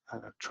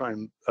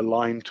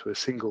align to a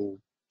single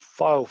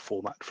file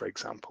format, for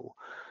example,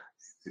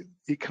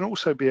 it can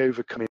also be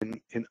overcome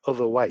in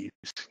other ways.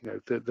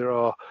 There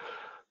are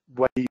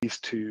ways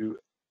to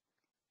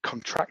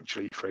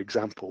contractually, for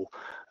example,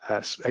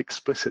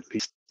 explicitly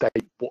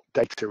state what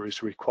data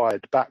is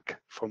required back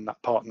from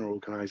that partner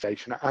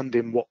organization and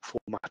in what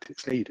format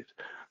it's needed.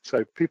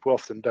 So people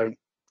often don't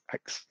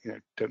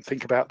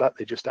think about that.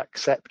 They just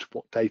accept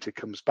what data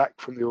comes back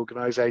from the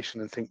organization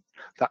and think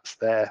that's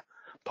their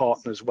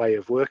partner's way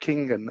of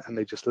working, and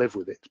they just live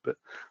with it. But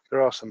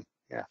there are some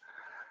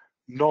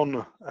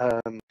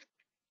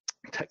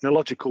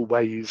non-technological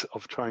ways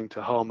of trying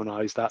to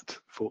harmonize that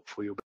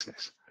for your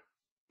business.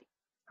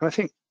 And I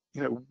think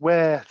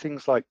where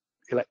things like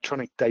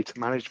electronic data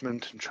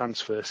management and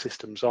transfer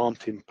systems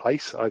aren't in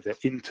place, either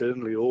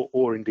internally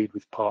or indeed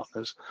with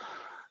partners,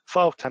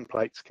 file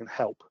templates can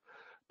help,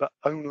 but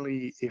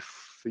only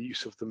if the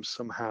use of them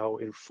somehow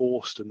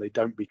enforced and they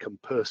don't become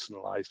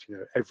personalized.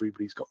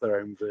 Everybody's got their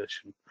own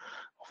version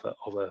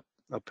of a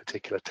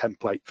particular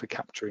template for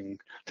capturing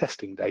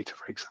testing data,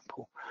 for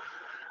example.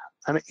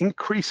 And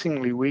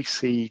increasingly, we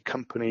see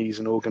companies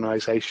and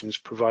organizations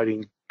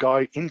providing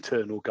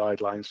internal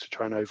guidelines to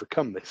try and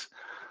overcome this.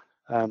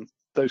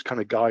 Those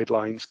kind of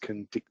guidelines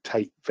can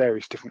dictate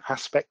various different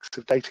aspects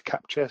of data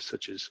capture,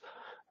 such as,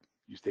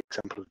 use the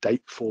example of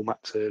date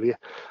formats earlier,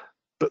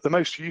 but the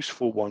most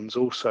useful ones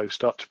also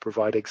start to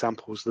provide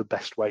examples of the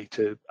best way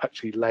to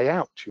actually lay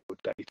out your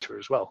data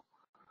as well.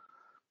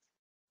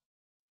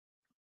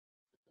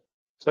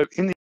 So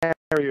in the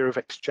area of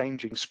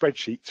exchanging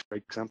spreadsheets, for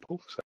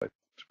example, so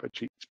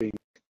spreadsheets being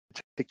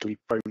particularly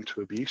prone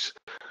to abuse,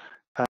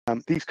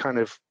 these kind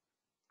of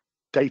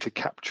data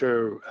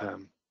capture,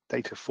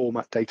 data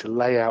format, data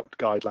layout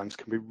guidelines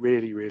can be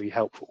really, really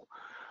helpful.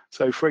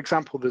 So for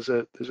example, there's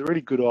a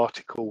really good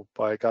article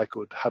by a guy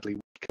called Hadley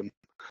Wickham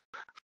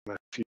from a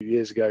few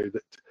years ago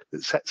that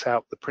that sets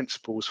out the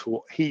principles for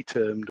what he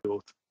termed,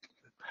 or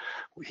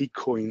what he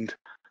coined,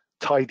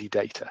 tidy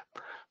data.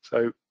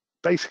 So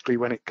basically,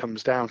 when it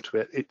comes down to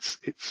it, it's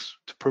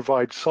to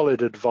provide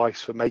solid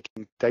advice for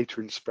making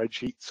data in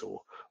spreadsheets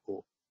or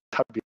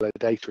tabular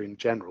data in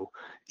general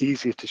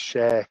easier to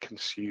share,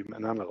 consume,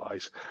 and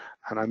analyze.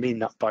 And I mean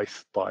that by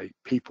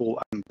people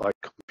and by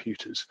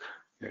computers.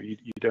 You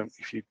don't,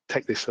 if you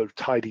take this sort of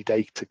tidy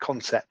data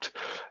concept,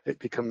 it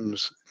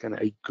becomes kind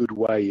of a good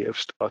way of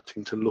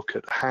starting to look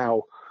at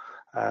how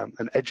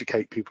and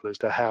educate people as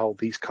to how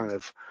these kind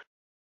of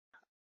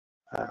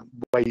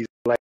ways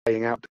of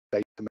laying out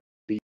data make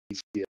it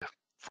easier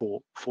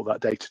for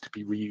that data to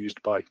be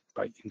reused by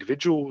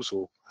individuals,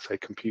 or say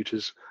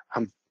computers,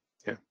 and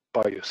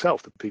by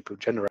yourself, the people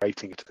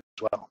generating it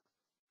as well.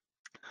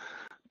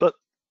 But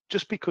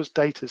just because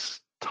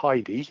data's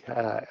tidy,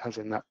 as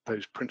in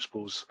those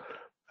principles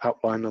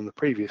outlined on the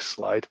previous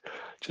slide,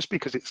 just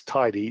because it's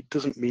tidy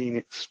doesn't mean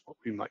it's what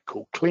we might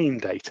call clean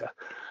data,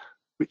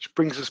 which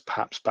brings us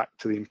perhaps back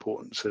to the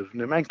importance of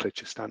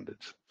nomenclature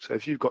standards. So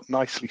if you've got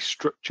nicely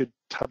structured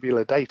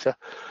tabular data,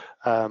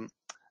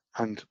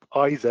 and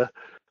either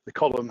the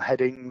column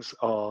headings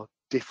are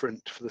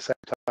different for the same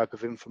type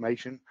of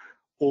information,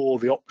 or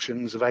the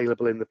options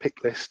available in the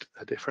pick list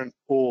are different,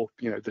 or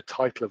the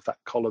title of that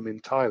column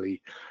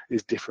entirely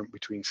is different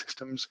between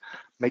systems,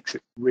 makes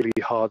it really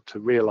hard to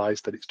realize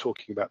that it's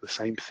talking about the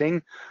same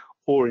thing,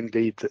 or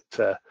indeed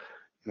that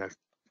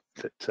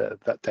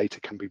that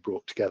data can be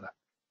brought together.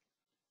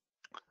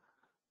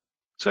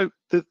 So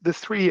the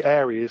three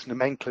areas,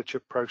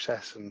 nomenclature,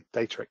 process, and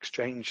data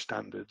exchange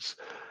standards,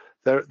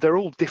 they're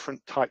all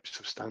different types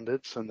of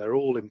standards, and they're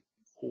all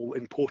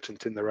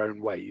important in their own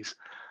ways.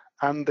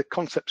 And the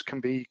concepts can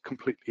be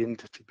completely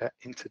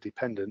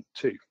interdependent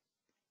too.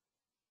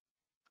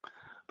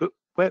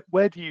 But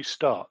where do you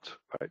start,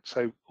 right?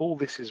 So all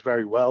this is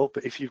very well,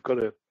 but if you're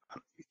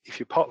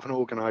part of an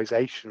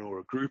organization or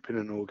a group in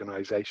an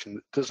organization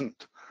that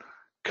doesn't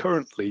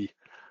currently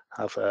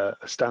have a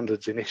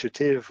standards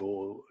initiative,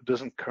 or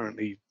doesn't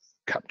currently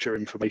capture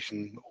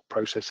information or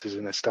processes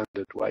in a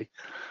standard way,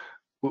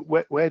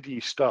 where do you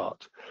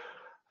start?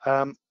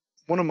 One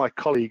of my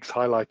colleagues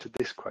highlighted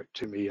this quote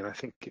to me, and I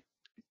think it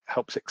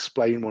helps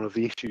explain one of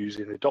the issues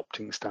in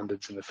adopting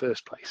standards in the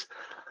first place.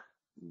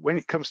 When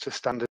it comes to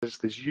standards,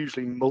 there's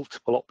usually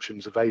multiple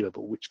options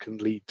available, which can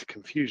lead to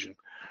confusion.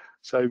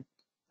 So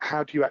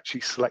how do you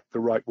actually select the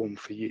right one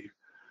for you?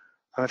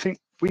 And I think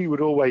we would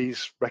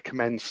always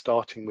recommend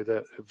starting with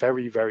a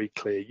very, very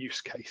clear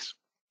use case.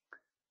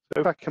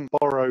 So if I can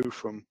borrow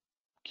from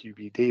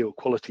QBD or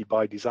quality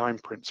by design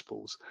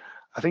principles,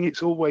 I think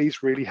it's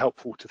always really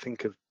helpful to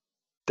think of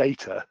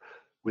data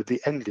with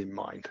the end in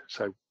mind.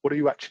 So what are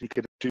you actually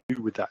going to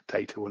do with that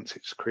data once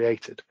it's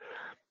created?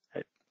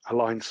 It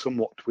aligns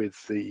somewhat with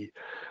the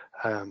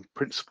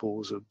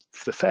principles of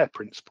the FAIR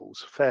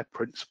principles. FAIR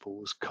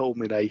principles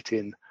culminate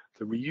in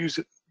the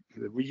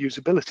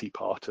reusability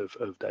part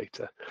of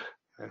data.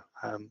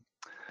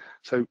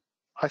 So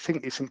I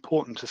think it's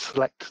important to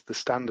select the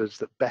standards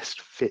that best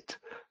fit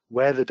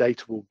where the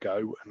data will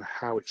go and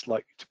how it's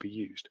likely to be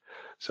used.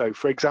 So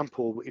for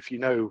example, if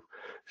you're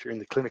in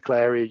the clinical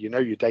area,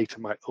 your data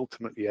might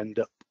ultimately end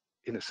up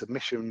in a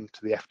submission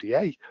to the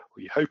FDA,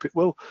 or you hope it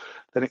will,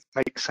 then it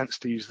makes sense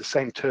to use the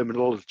same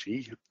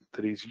terminology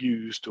that is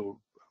used, or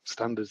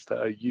standards that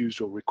are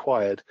used or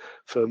required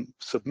for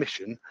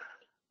submission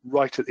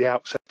right at the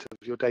outset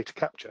of your data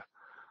capture.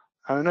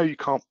 And I know you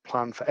can't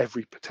plan for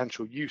every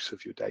potential use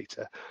of your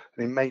data,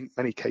 and in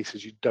many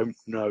cases you don't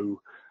know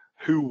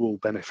who will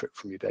benefit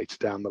from your data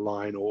down the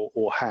line,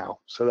 or how.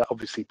 So that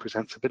obviously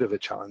presents a bit of a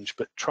challenge,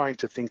 but trying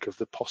to think of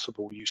the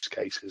possible use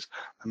cases,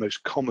 the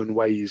most common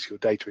ways your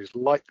data is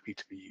likely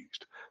to be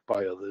used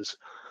by others,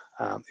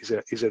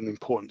 is an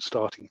important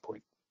starting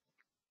point.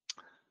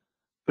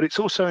 But it's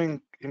also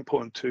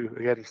important to,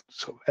 again,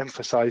 sort of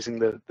emphasizing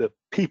the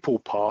people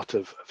part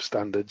of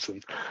standards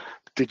and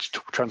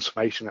digital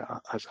transformation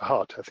as a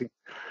heart. I think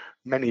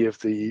many of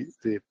the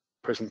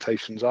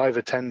presentations I've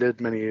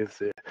attended, many of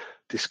the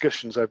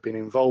discussions I've been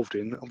involved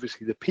in,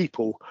 obviously the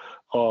people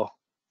are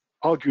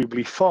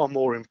arguably far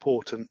more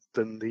important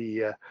than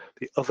the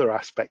other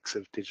aspects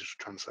of digital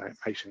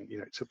transformation.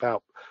 It's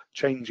about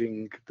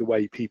changing the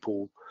way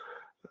people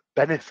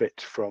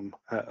benefit from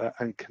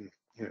and can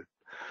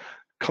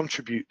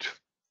contribute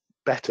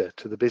better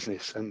to the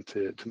business and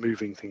to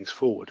moving things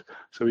forward.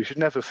 So we should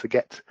never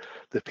forget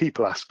the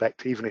people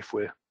aspect, even if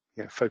we're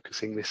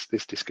focusing this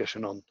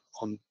discussion on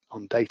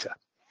data.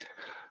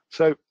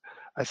 So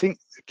I think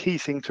the key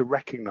thing to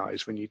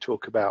recognize when you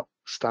talk about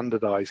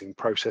standardizing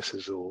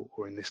processes, or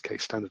in this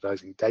case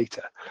standardizing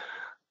data,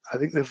 I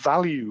think the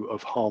value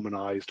of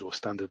harmonized or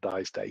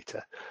standardized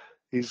data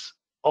is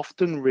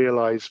often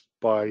realized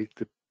by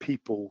the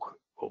people,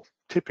 or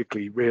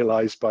typically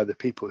realized by the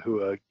people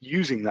who are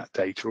using that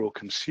data or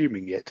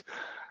consuming it,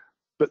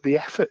 but the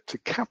effort to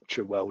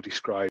capture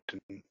well-described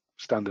and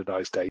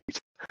standardized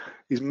data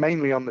is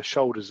mainly on the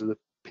shoulders of the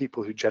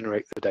people who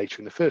generate the data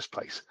in the first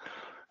place.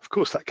 Of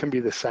course, that can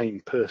be the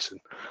same person.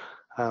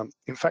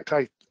 In fact,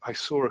 I I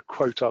saw a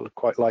quote I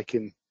quite like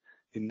in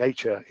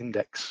Nature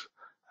Index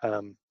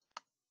kind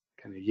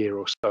of a year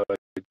or so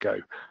ago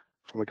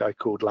from a guy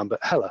called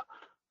Lambert Heller.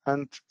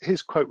 And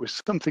his quote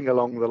was something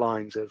along the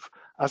lines of,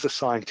 as a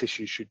scientist,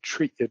 you should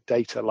treat your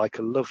data like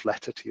a love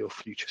letter to your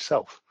future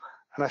self.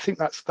 And I think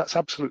that's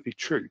absolutely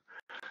true.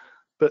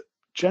 But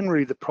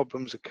generally the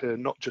problems occur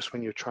not just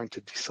when you're trying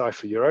to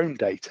decipher your own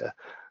data,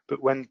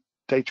 but when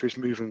data is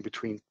moving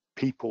between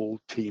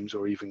people, teams,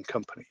 or even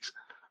companies.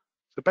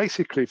 So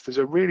basically, if there's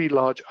a really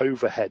large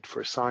overhead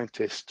for a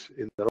scientist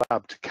in the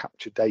lab to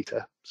capture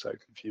data, so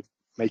if you're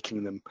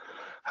making them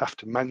have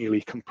to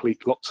manually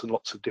complete lots and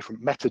lots of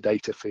different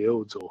metadata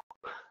fields, or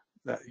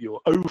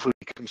you're overly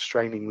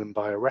constraining them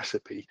by a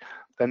recipe,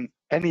 then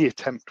any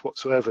attempt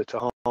whatsoever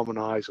to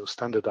harmonize or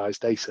standardize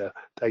data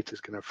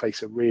is going to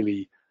face a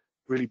really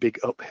big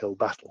uphill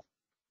battle.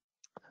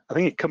 I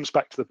think it comes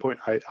back to the point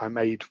I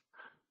made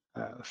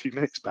a few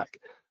minutes back.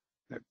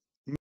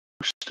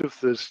 Most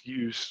of us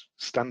use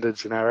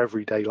standards in our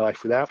everyday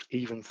life without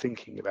even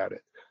thinking about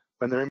it.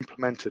 When they're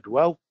implemented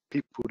well,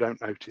 people don't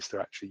notice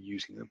they're actually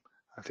using them.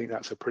 I think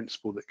that's a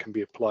principle that can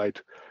be applied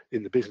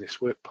in the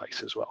business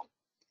workplace as well.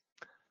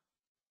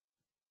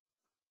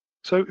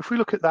 So if we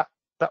look at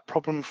that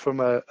problem from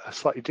a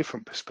slightly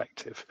different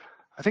perspective,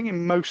 I think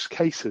in most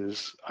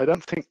cases, I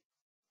don't think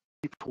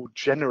people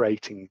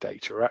generating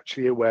data are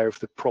actually aware of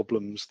the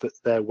problems that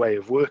their way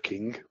of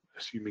working,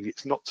 assuming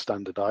it's not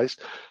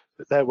standardized,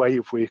 that their way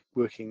of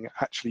working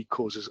actually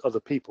causes other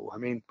people. I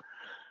mean,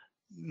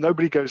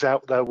 nobody goes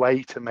out their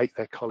way to make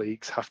their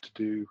colleagues have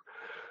to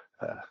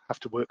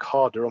work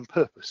harder on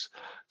purpose.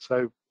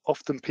 So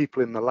often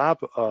people in the lab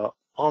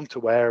aren't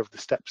aware of the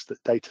steps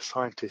that data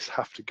scientists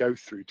have to go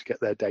through to get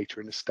their data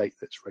in a state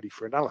that's ready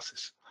for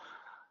analysis.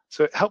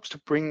 So it helps to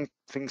bring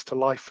things to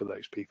life for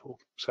those people.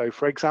 So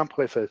for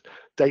example, if a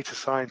data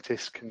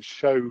scientist can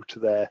show to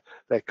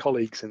their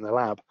colleagues in the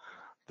lab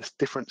the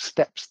different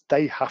steps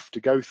they have to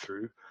go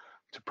through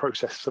to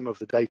process some of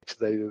the data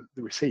they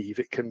receive,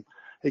 it can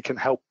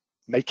help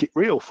make it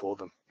real for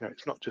them. You know,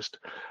 it's not just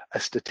a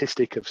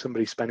statistic of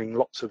somebody spending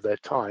lots of their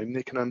time.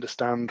 They can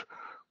understand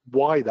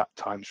why that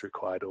time's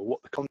required or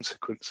what the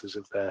consequences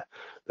of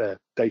their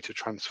data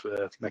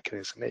transfer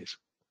mechanism is.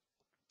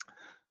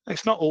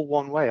 It's not all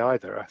one way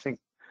either. I think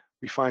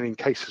we find in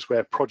cases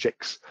where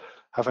projects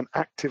have an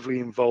actively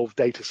involved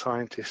data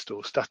scientist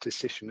or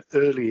statistician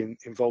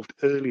involved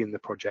early in the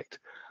project,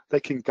 they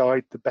can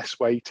guide the best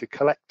way to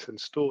collect and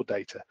store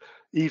data,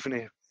 even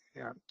if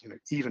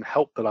even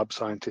help the lab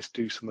scientists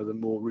do some of the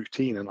more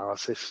routine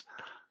analysis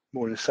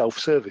more in a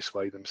self-service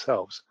way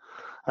themselves.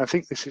 And I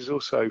think this is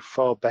also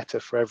far better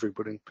for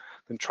everybody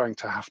than trying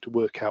to have to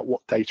work out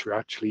what data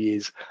actually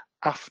is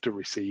after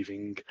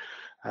receiving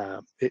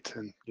it,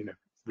 and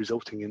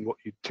resulting in what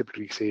you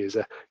typically see as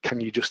a "can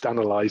you just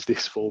analyze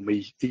this for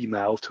me"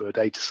 email to a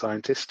data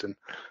scientist, and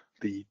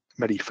the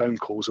many phone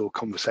calls or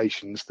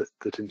conversations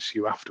that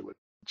ensue afterwards.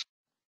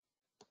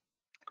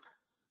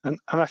 And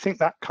I think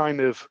that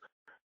kind of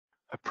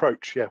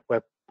approach,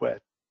 where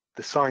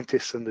the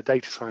scientists and the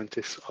data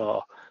scientists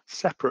are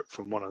separate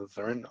from one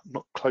another and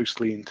not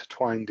closely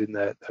intertwined in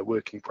their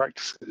working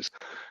practices.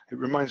 It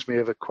reminds me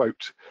of a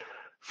quote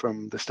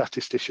from the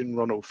statistician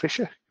Ronald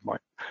Fisher. You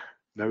might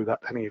know that,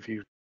 any of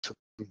you some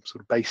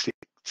sort of basic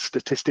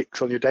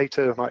statistics on your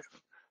data might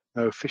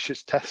know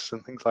Fisher's tests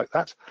and things like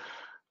that.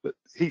 But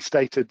he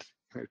stated,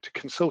 to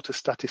consult a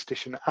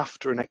statistician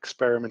after an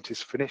experiment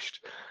is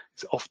finished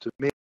is often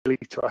merely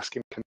to ask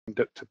him to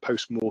conduct a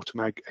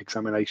post-mortem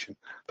examination.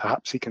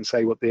 Perhaps he can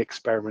say what the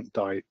experiment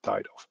died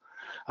of.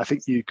 I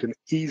think you can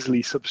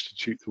easily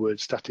substitute the word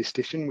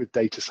statistician with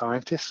data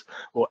scientists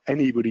or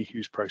anybody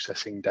who's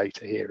processing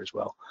data here as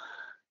well.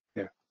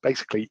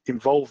 Basically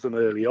involve them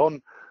early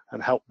on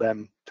and help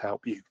them to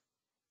help you.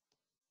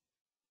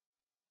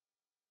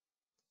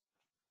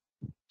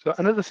 So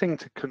another thing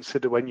to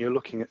consider when you're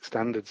looking at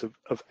standards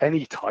of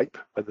any type,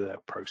 whether they're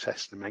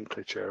process,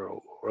 nomenclature,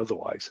 or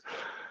otherwise,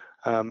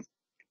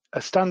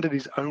 a standard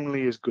is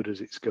only as good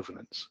as its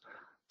governance.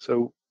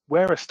 So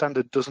where a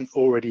standard doesn't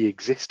already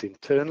exist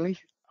internally,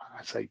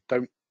 I say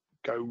don't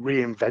go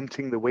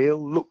reinventing the wheel.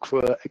 Look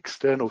for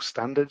external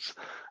standards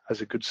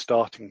as a good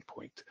starting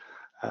point.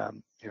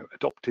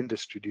 Adopt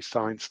industry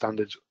design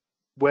standards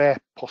where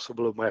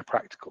possible and where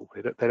practical.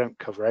 They don't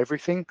cover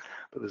everything,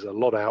 but there's a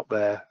lot out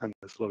there, and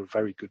there's a lot of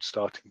very good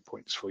starting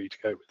points for you to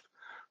go with.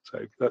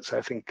 So that's,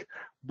 I think,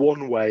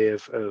 one way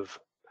of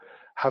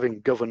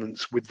having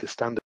governance with the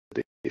standard,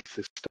 if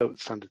the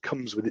standard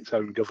comes with its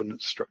own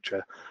governance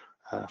structure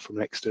from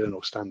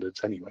external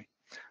standards anyway.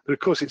 But of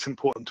course, it's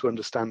important to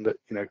understand that,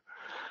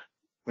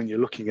 when you're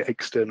looking at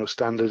external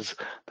standards,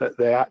 that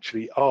they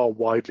actually are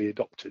widely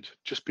adopted.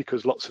 Just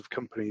because lots of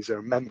companies are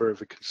a member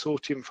of a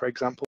consortium, for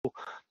example,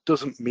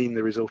 doesn't mean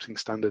the resulting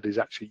standard is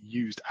actually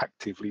used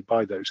actively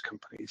by those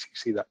companies. You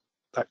see that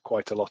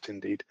quite a lot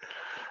indeed.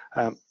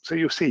 So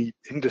you'll see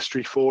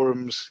industry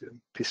forums,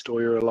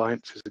 Pistoia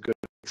Alliance is a good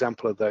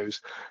example of those,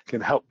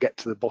 can help get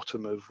to the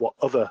bottom of what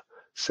other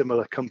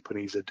similar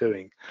companies are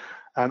doing.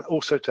 and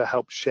also to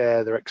help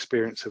share their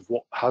experience of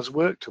what has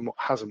worked and what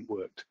hasn't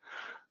worked.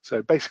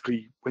 So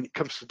basically, when it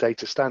comes to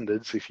data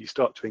standards, if you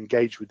start to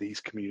engage with these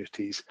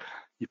communities,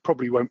 you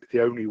probably won't be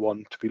the only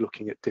one to be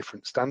looking at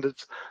different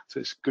standards. So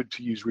it's good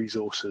to use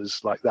resources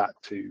like that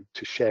to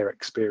share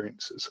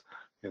experiences.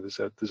 You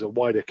know, there's a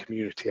wider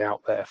community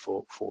out there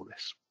for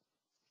this.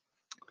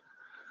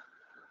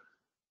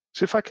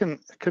 So if I can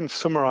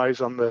summarize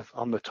on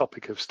the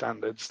topic of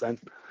standards, then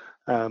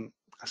I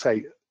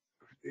say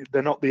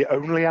they're not the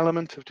only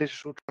element of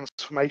digital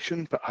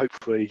transformation, but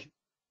hopefully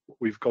what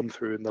we've gone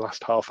through in the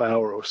last half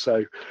hour or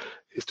so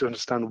is to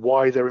understand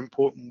why they're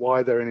important,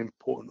 why they're an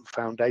important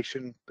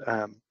foundation,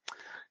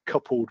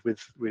 coupled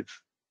with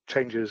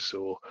changes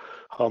or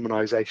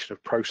harmonization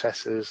of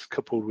processes,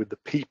 coupled with the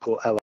people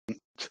element.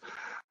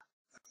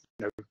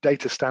 You know,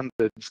 data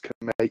standards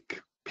can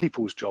make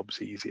people's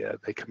jobs easier.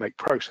 They can make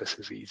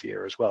processes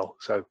easier as well.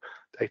 So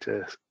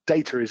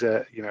data is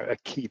a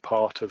key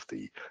part of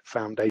the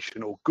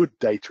foundation, or good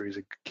data is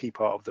a key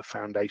part of the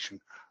foundation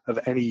of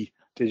any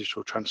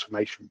digital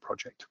transformation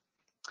project.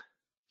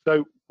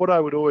 So what I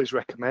would always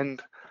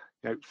recommend,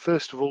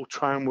 first of all,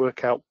 try and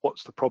work out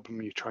what's the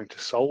problem you're trying to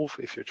solve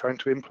if you're trying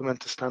to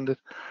implement a standard.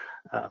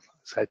 As I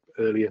said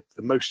earlier,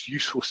 the most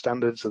useful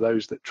standards are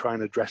those that try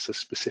and address a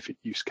specific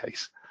use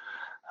case.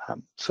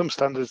 Some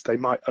standards, they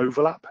might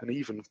overlap and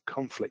even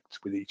conflict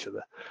with each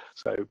other.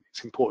 So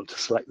it's important to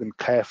select them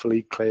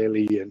carefully,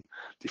 clearly, and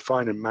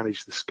define and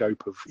manage the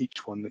scope of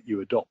each one that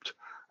you adopt.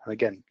 And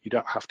again, you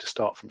don't have to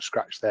start from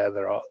scratch there.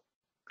 There are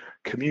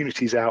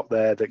communities out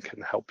there that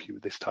can help you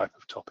with this type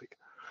of topic.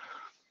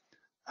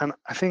 And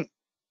I think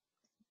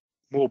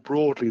more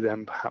broadly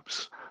then,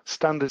 perhaps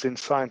standards in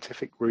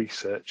scientific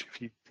research,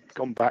 if you've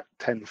gone back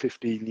 10,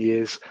 15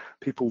 years,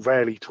 people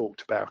rarely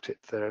talked about it.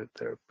 They're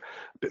a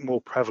bit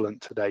more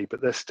prevalent today, but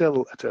they're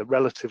still at a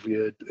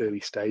relatively early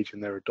stage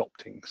and they're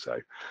adopting. So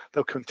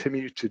they'll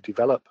continue to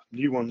develop,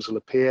 new ones will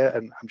appear,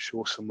 and I'm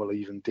sure some will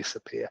even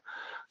disappear.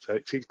 So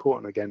it's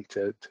important again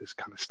to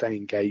kind of stay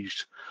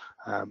engaged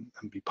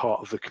and be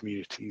part of the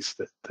communities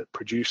that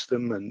produce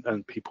them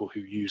and people who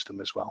use them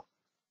as well.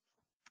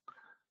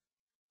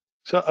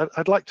 So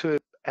I'd like to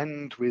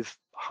end with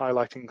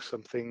highlighting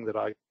something that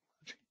I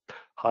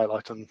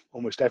highlight on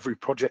almost every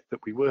project that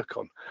we work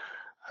on.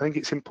 I think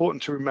it's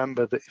important to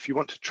remember that if you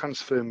want to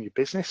transform your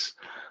business,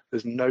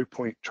 there's no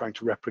point trying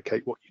to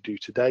replicate what you do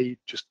today,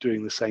 just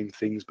doing the same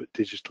things but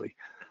digitally.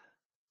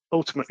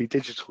 Ultimately,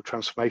 digital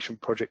transformation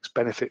projects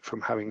benefit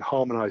from having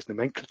harmonized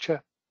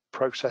nomenclature,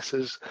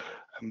 processes,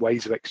 and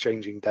ways of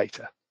exchanging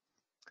data.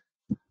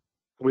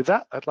 With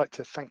that, I'd like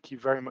to thank you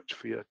very much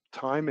for your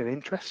time and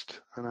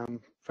interest, and I'm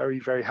very,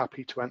 very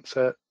happy to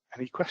answer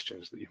any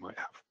questions that you might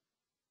have.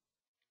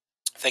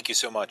 Thank you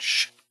so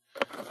much.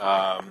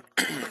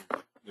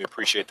 We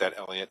appreciate that,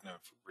 Elliot, and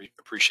we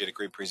appreciate a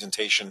great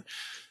presentation.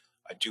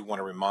 I do want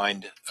to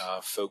remind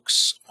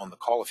folks on the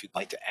call, if you'd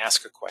like to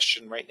ask a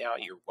question right now,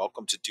 you're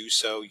welcome to do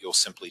so. You'll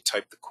simply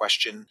type the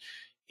question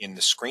in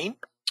the screen,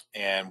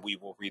 and we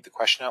will read the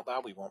question out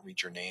loud. We won't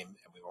read your name,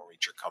 and we won't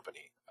read your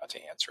company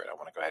to answer it. I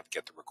want to go ahead and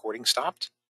get the recording stopped.